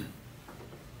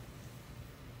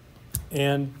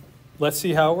let's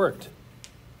see how it worked.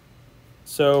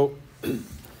 So,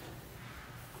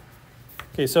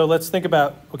 so let's think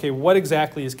about, what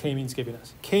exactly is k-means giving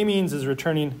us? K-means is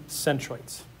returning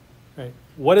centroids, right?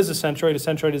 What is a centroid? A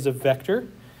centroid is a vector.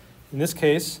 In this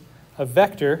case, a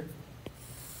vector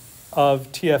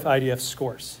of TF-IDF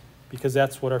scores, because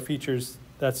that's what our features,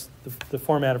 that's the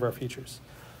format of our features.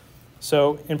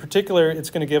 So in particular, it's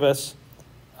going to give us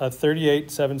a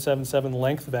 38777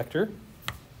 length vector.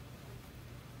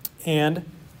 And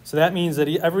so that means that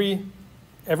every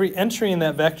entry in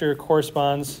that vector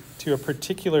corresponds to a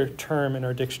particular term in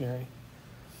our dictionary.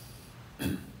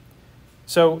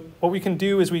 So what we can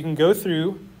do is we can go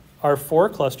through our 4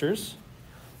 clusters,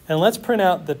 and let's print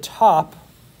out the top,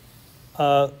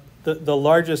 the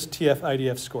largest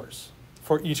TF-IDF scores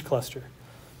for each cluster.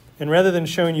 And rather than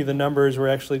showing you the numbers, we're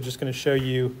actually just going to show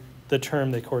you the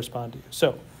term they correspond to.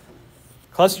 So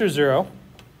cluster 0,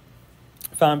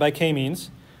 found by k-means,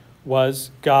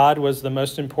 was God was the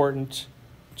most important,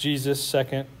 Jesus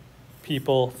second,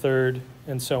 people third,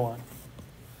 and so on,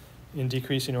 in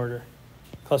decreasing order.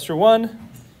 Cluster 1,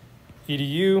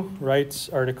 edu, rights,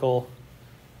 article,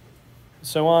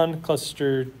 so on.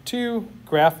 Cluster 2,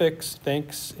 graphics,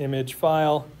 thanks, image,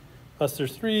 file. Cluster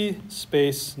 3,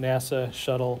 space, NASA,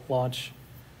 shuttle, launch.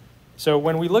 So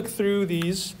when we look through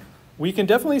these, we can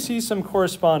definitely see some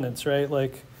correspondence, right?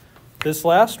 Like this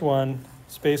last one,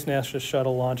 space, NASA,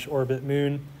 shuttle, launch, orbit,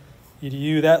 moon,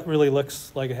 edu, that really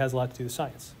looks like it has a lot to do with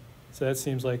science. So that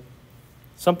seems like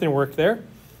something worked there.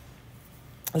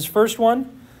 This first one,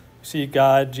 we see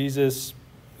God, Jesus,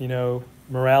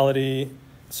 morality,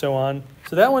 so on.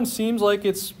 So that one seems like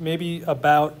it's maybe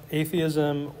about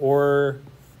atheism or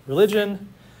religion.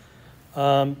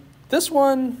 This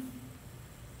one,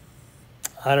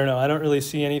 I don't know. I don't really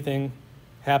see anything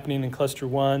happening in cluster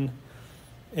 1.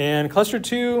 And cluster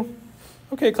 2,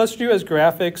 cluster 2 has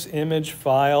graphics, image,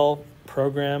 file,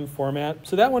 program, format.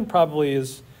 So that one probably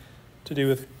is to do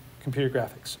with computer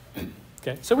graphics.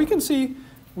 Okay, so we can see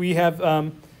we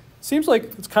have, seems like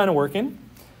it's kind of working,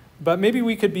 but maybe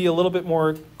we could be a little bit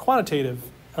more quantitative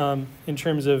in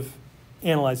terms of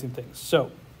analyzing things.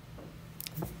 So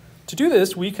to do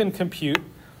this, we can compute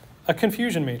a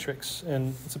confusion matrix,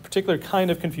 and it's a particular kind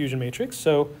of confusion matrix.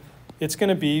 So it's going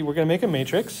to be, we're going to make a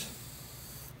matrix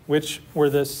where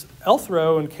this lth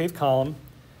row and kth column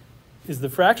is the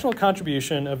fractional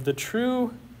contribution of the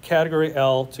true category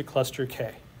L to cluster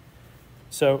K.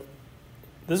 So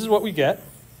this is what we get.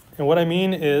 And what I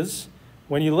mean is,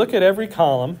 when you look at every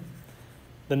column,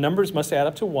 the numbers must add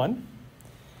up to 1.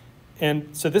 And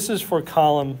so this is for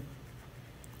column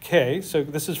K. So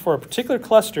this is for a particular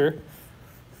cluster.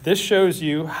 This shows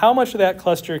you how much of that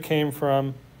cluster came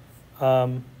from, how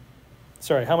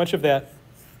much of that,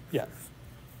 yeah.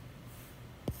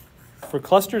 For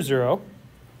cluster 0,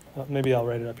 maybe I'll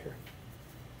write it up here.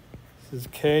 This is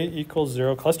K equals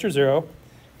 0, cluster 0.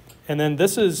 And then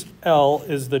this is L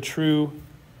is the true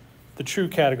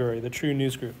category, the true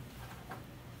news group.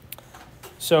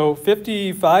 So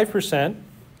 55%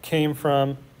 came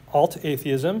from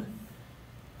alt-atheism,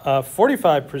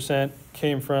 45%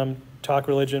 came from talk,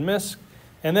 religion, misc,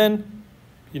 and then,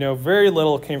 very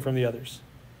little came from the others.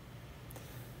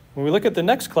 When we look at the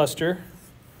next cluster,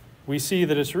 we see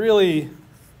that it's really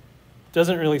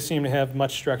doesn't really seem to have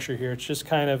much structure here. It's just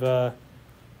kind of a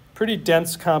pretty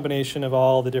dense combination of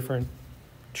all the different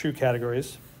true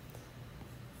categories.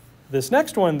 This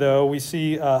next one, though, we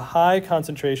see a high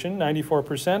concentration,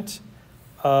 94%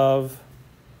 of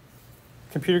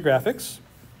computer graphics.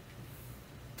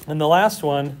 And the last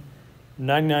one,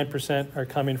 99% are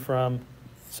coming from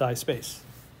sci-space.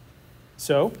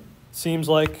 So, seems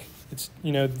like it's,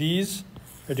 these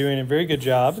are doing a very good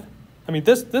job. I mean,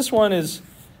 this one is,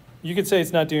 you could say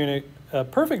it's not doing a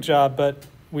perfect job, but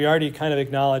we already kind of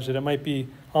acknowledge that it might be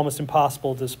almost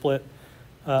impossible to split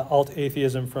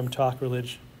alt-atheism from talk,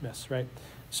 religion, miss, right?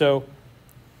 So,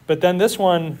 but then this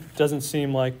one doesn't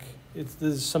seem like this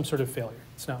is some sort of failure.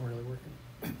 It's not really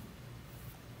working.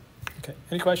 Okay,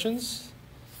 any questions?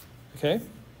 Okay.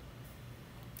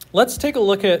 Let's take a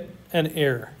look at an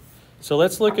error. So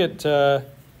let's look at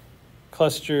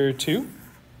cluster 2.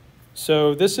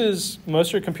 So this is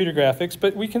most are computer graphics,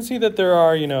 but we can see that there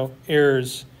are,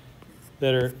 errors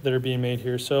that are being made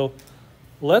here. So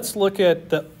let's look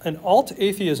at an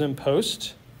alt-atheism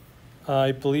post.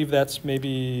 I believe that's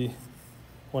maybe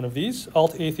one of these,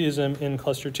 alt-atheism in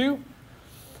cluster 2.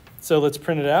 So let's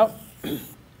print it out.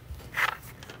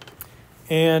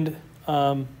 And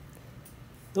it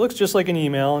looks just like an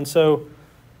email. And so,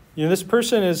 this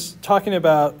person is talking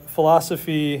about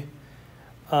philosophy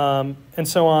and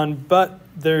so on, but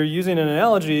they're using an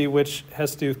analogy which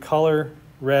has to do with color,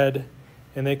 red,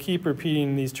 and they keep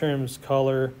repeating these terms,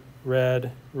 color,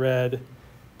 red, red,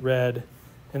 red.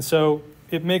 And so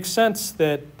it makes sense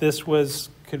that this was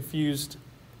confused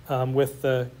with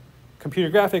the computer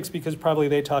graphics because probably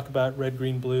they talk about red,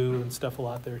 green, blue and stuff a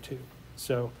lot there too.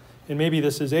 So, and maybe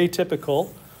this is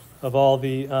atypical of all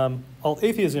the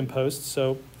alt-atheism posts.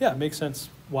 So yeah, it makes sense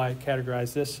why I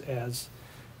categorize this as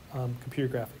computer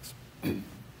graphics.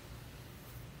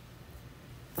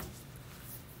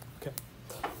 Okay.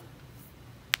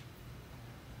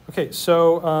 Okay,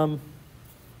 so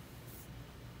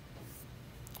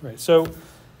right. So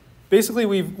basically,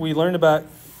 we learned about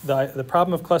the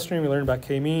problem of clustering. We learned about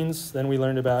k-means. Then we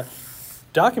learned about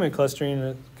document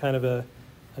clustering, kind of a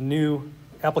new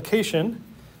application,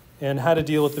 and how to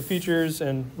deal with the features.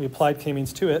 And we applied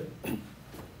k-means to it.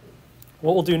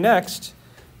 What we'll do next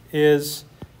is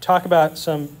talk about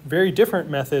some very different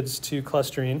methods to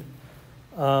clustering.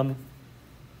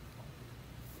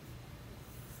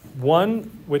 One,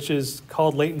 which is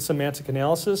called latent semantic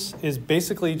analysis, is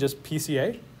basically just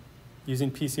PCA,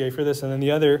 using PCA for this. And then the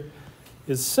other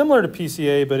is similar to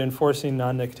PCA, but enforcing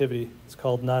non-negativity. It's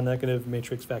called non-negative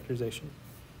matrix factorization.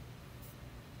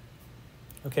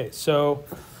 Okay, so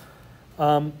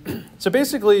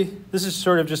basically, this is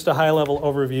sort of just a high-level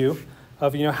overview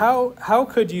of how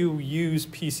could you use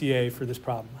PCA for this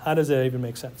problem? How does that even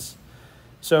make sense?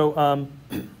 So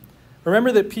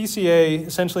remember that PCA,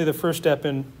 essentially the first step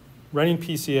in running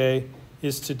PCA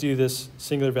is to do this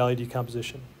singular value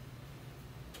decomposition.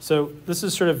 So this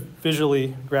is sort of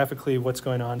visually, graphically what's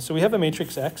going on. So we have a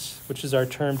matrix X, which is our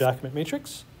term document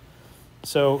matrix.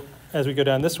 So as we go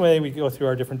down this way, we go through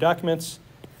our different documents.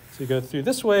 So we go through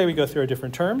this way, we go through our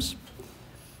different terms.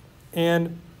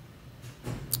 And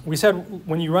we said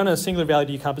when you run a singular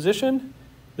value decomposition,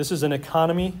 this is an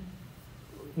economy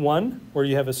 1, where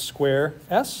you have a square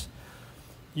S.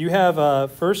 You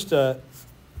have first a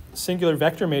singular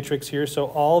vector matrix here, so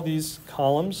all these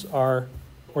columns are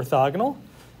orthogonal.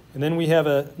 And then we have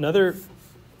another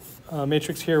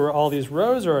matrix here where all these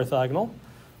rows are orthogonal.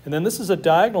 And then this is a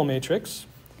diagonal matrix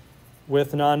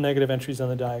with non-negative entries on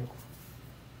the diagonal.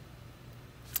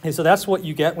 Okay, so that's what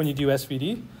you get when you do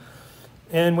SVD.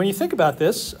 And when you think about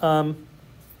this,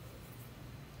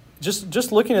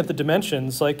 just looking at the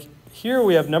dimensions, like here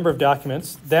we have number of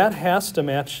documents. That has to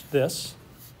match this.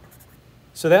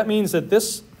 So that means that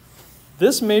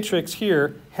this matrix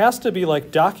here has to be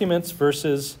like documents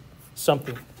versus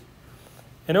something.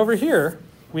 And over here,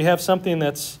 we have something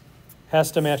that's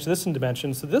has to match this in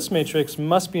dimensions. So this matrix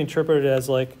must be interpreted as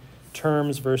like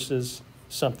terms versus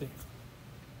something.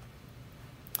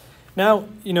 Now,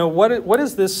 what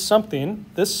is this something?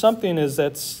 This something is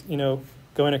that's,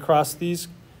 going across these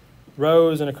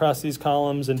rows and across these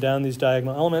columns and down these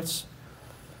diagonal elements.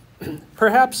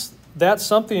 Perhaps that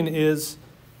something is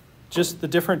just the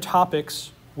different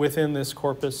topics within this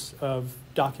corpus of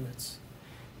documents.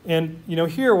 And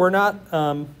here we're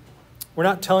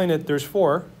not telling it there's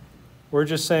 4. We're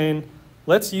just saying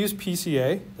let's use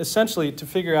PCA essentially to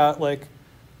figure out like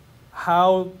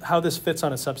how this fits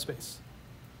on a subspace.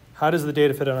 How does the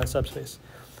data fit on a subspace?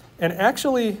 And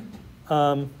actually,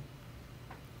 there's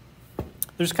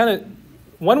kind of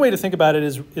one way to think about it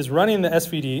is running the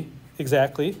SVD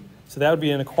exactly. So that would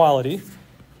be an equality,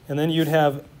 and then you'd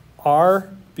have R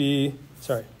is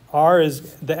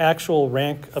the actual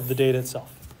rank of the data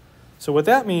itself. So what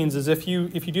that means is if you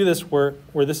do this where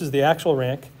this is the actual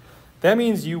rank, that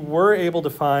means you were able to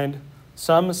find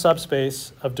some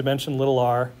subspace of dimension little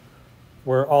r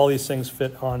where all these things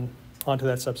fit onto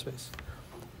that subspace.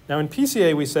 Now in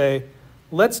PCA we say,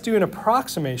 let's do an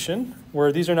approximation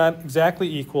where these are not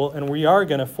exactly equal and we are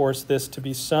going to force this to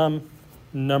be some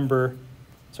number,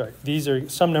 these are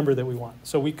some number that we want.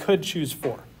 So we could choose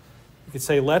 4. You could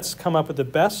say, let's come up with the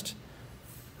best,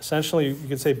 essentially you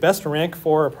could say best rank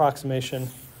 4 approximation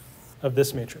of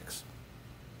this matrix.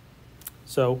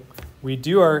 So we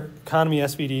do our economy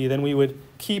SVD, then we would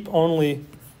keep only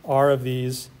R of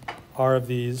these, R of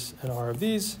these, and R of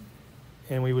these,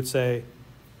 and we would say,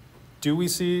 do we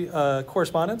see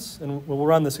correspondence? And we'll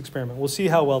run this experiment. We'll see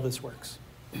how well this works.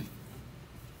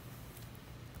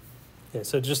 Okay,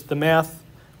 so just the math,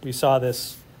 we saw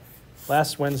this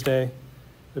last Wednesday,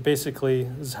 but basically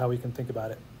this is how we can think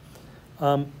about it.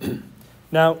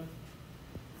 Now,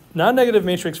 non-negative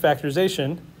matrix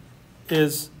factorization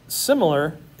is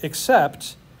similar,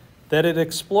 except that it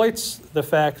exploits the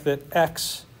fact that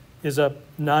X is a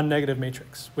non-negative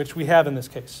matrix, which we have in this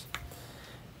case.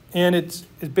 And it's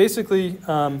basically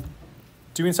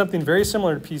doing something very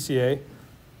similar to PCA,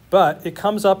 but it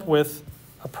comes up with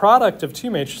a product of 2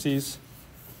 matrices.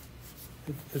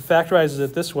 It factorizes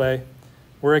it this way,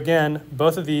 where again,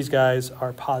 both of these guys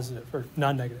are positive or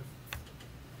non-negative.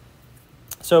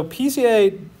 So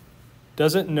PCA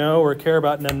doesn't know or care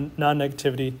about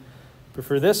non-negativity, but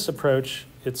for this approach,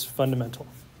 it's fundamental.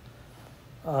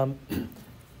 And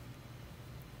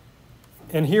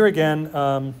here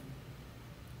again,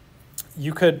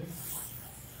 you could,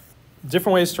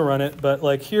 different ways to run it, but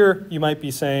like here you might be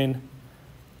saying,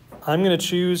 I'm going to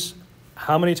choose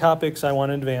how many topics I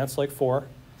want to advance, like 4,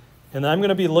 and then I'm going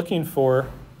to be looking for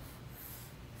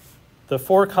the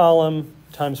 4-column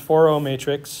times 4-row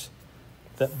matrix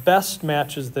that best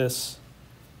matches this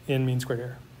in mean squared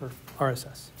error, or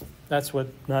RSS. That's what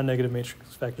non-negative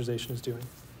matrix factorization is doing.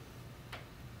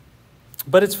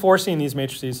 But it's forcing these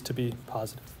matrices to be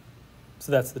positive.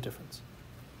 So that's the difference.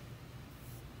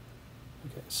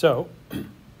 Okay, so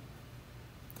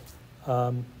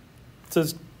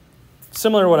it's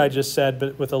similar to what I just said,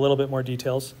 but with a little bit more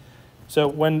details. So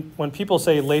when people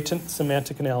say latent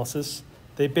semantic analysis,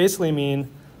 they basically mean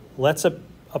let's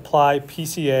apply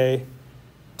PCA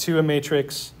to a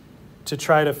matrix to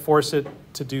try to force it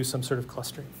to do some sort of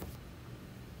clustering.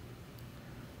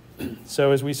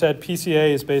 So as we said,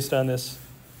 PCA is based on this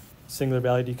singular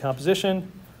value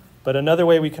decomposition. But another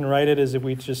way we can write it is if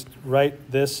we just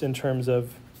write this in terms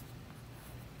of,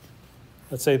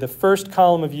 let's say, the first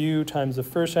column of U times the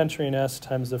first entry in S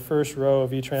times the first row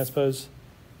of E transpose.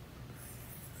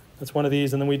 That's one of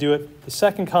these. And then we do it the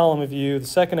second column of U, the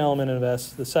second element of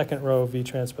S, the second row of V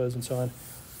transpose, and so on.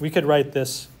 We could write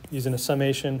this using a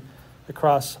summation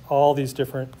across all these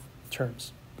different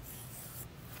terms.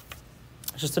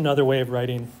 It's just another way of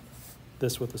writing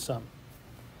this with the sum.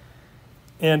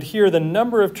 And here, the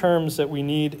number of terms that we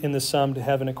need in the sum to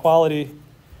have an equality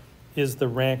is the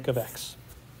rank of X.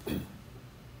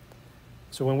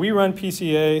 So when we run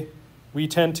PCA, we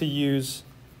tend to use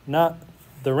not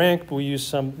the rank, but we use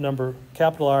some number,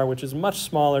 capital R, which is much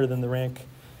smaller than the rank.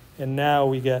 And now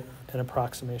we get an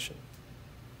approximation.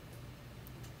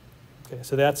 Okay,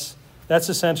 so that's that's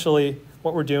essentially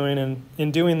what we're doing. And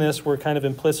in doing this, we're kind of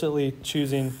implicitly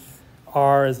choosing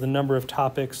R as the number of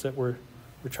topics that we're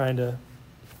trying to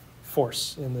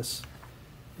force in this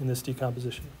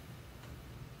decomposition.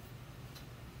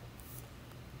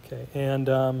 Okay, and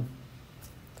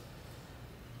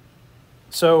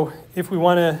so if we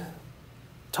want to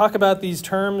talk about these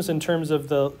terms in terms of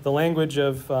the language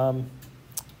of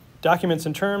documents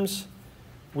and terms,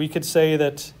 we could say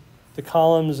that the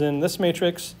columns in this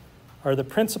matrix are the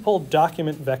principal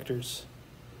document vectors.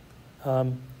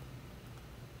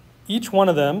 Each one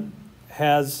of them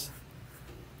has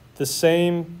the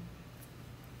same,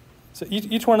 so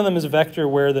each one of them is a vector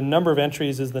where the number of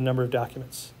entries is the number of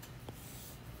documents.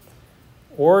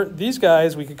 Or these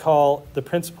guys we could call the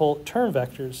principal term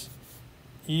vectors.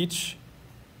 Each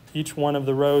one of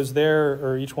the rows there,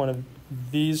 or each one of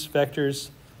these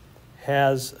vectors,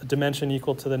 has a dimension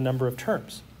equal to the number of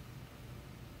terms.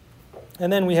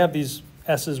 And then we have these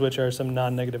S's, which are some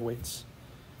non-negative weights.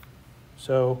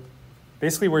 So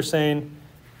basically we're saying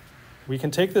we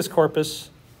can take this corpus,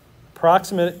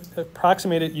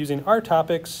 approximate it using R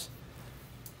topics.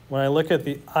 When I look at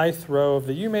the ith row of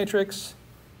the U matrix,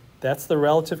 that's the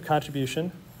relative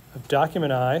contribution of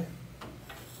document I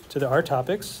to the R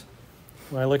topics.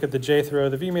 When I look at the jth row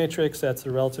of the V matrix, that's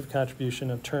the relative contribution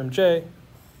of term J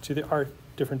to the R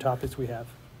different topics we have.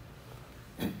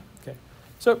 Okay,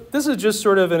 so this is just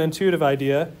sort of an intuitive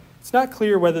idea. It's not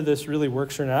clear whether this really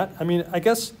works or not. I mean, I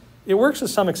guess it works to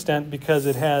some extent because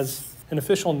it has an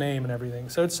official name and everything.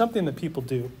 So it's something that people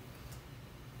do.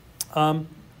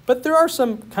 But there are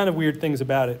some kind of weird things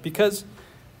about it, because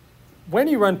when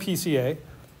you run PCA,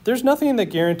 there's nothing that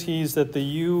guarantees that the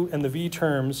U and the V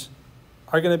terms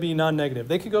are going to be non-negative.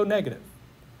 They could go negative.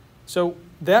 So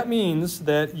that means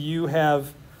that you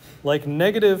have like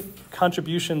negative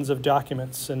contributions of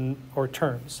documents or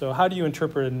terms. So how do you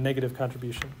interpret a negative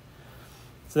contribution?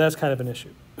 So that's kind of an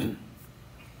issue.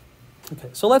 Okay,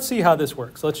 so let's see how this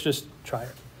works. Let's just try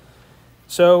it.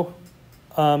 So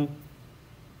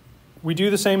we do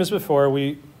the same as before.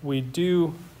 We run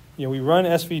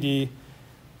SVD.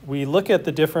 We look at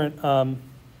the different,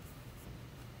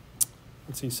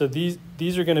 let's see, so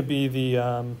these are going to be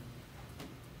the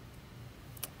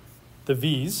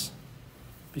V's,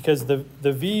 because the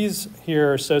V's here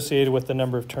are associated with the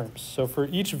number of terms. So for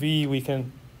each V, we have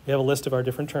a list of our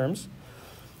different terms.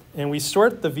 And we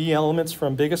sort the V elements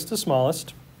from biggest to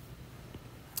smallest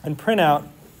and print out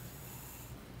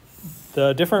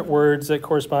the different words that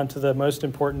correspond to the most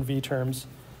important V terms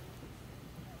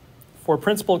for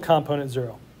principal component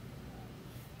 0.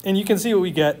 And you can see what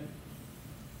we get.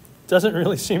 Doesn't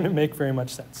really seem to make very much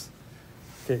sense.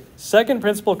 Okay, second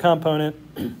principal component,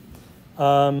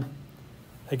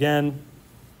 again,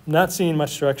 not seeing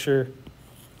much structure.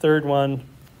 Third one,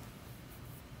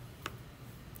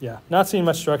 yeah, not seeing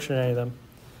much structure in any of them.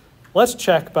 Let's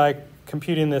check by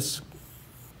computing the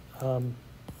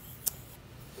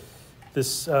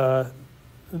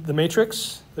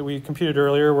matrix that we computed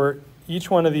earlier, where each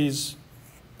one of these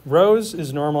rows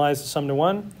is normalized to sum to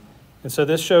 1. And so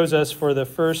this shows us for the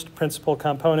first principal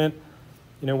component,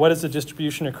 what is the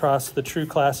distribution across the true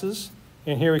classes.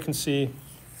 And here we can see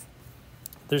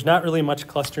there's not really much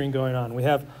clustering going on. We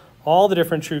have all the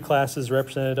different true classes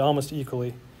represented almost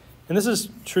equally. And this is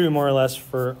true more or less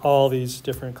for all these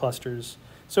different clusters.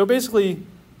 So basically,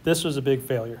 this was a big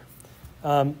failure.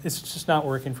 It's just not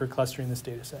working for clustering this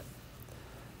data set.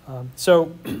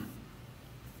 So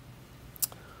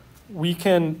we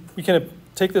can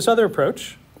take this other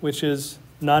approach, which is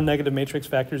non-negative matrix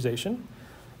factorization.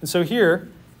 And so here,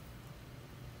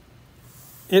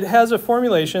 it has a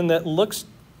formulation that looks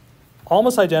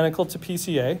almost identical to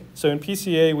PCA. So in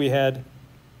PCA, we had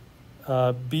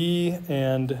B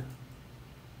and,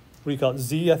 what do you call it,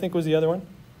 Z, I think was the other one.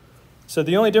 So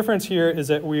the only difference here is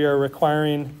that we are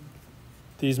requiring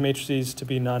these matrices to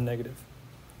be non-negative.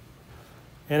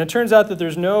 And it turns out that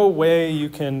there's no way you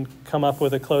can come up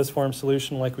with a closed form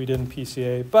solution like we did in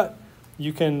PCA, but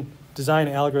you can design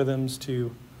algorithms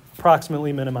to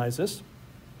approximately minimize this.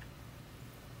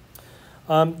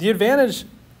 The advantage,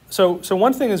 so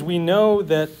one thing is we know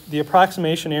that the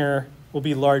approximation error will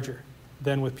be larger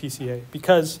than with PCA,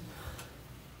 because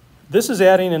this is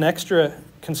adding an extra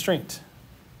constraint.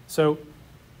 So,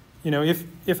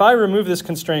 if I remove this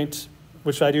constraint,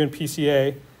 which I do in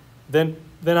PCA, then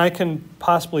I can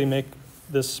possibly make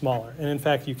this smaller. And in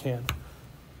fact, you can.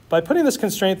 By putting this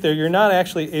constraint there, you're not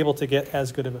actually able to get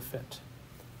as good of a fit.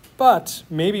 But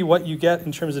maybe what you get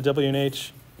in terms of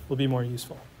W&H will be more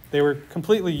useful. They were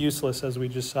completely useless, as we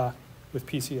just saw with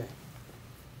PCA.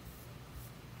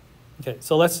 Okay,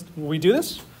 so we do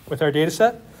this with our data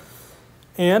set.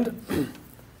 And this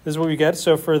is what we get.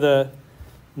 So for the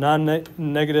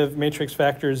non-negative matrix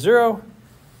factor 0,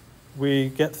 we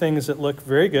get things that look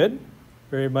very good,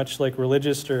 very much like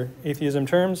religious or atheism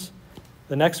terms.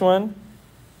 The next one,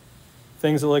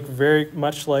 things that look very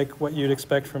much like what you'd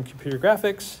expect from computer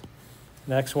graphics.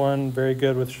 Next one, very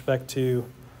good with respect to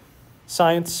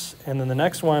science. And then the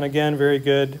next one, again, very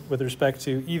good with respect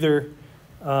to either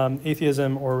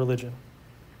atheism or religion.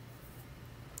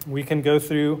 We can go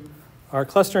through our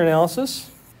cluster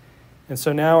analysis. And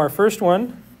so now our first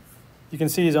one, you can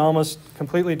see is almost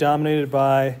completely dominated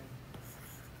by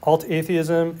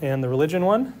alt-atheism and the religion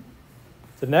one.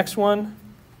 The next one,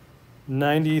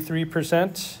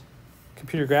 93%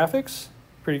 computer graphics,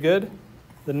 pretty good.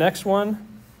 The next one,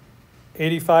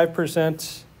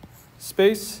 85%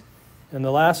 space. And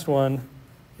the last one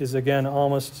is, again,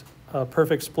 almost a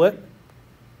perfect split.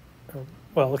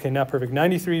 Well, okay, not perfect.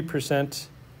 93%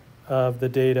 of the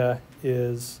data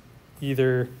is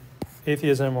either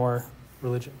atheism or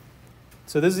religion.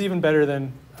 So this is even better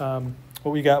than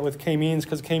what we got with k-means,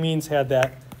 because k-means had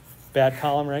that bad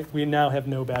column, right? We now have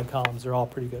no bad columns. They're all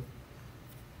pretty good.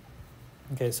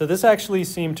 Okay, so this actually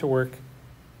seemed to work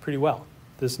pretty well,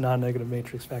 this non-negative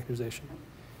matrix factorization.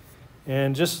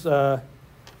 And just to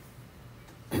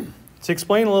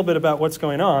explain a little bit about what's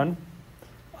going on,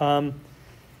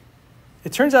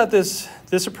 it turns out this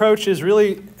approach has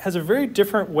a very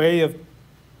different way of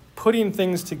putting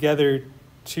things together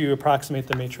to approximate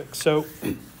the matrix. So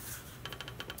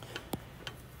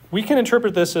we can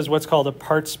interpret this as what's called a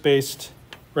parts-based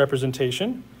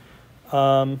representation.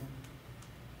 I'll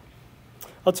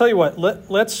tell you what.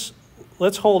 Let's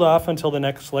hold off until the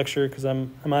next lecture because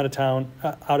I'm out of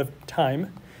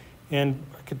time, and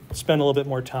I could spend a little bit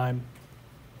more time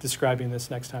describing this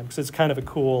next time because it's kind of a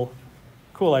cool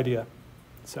idea.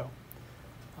 So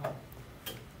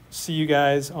see you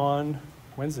guys on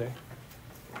Wednesday.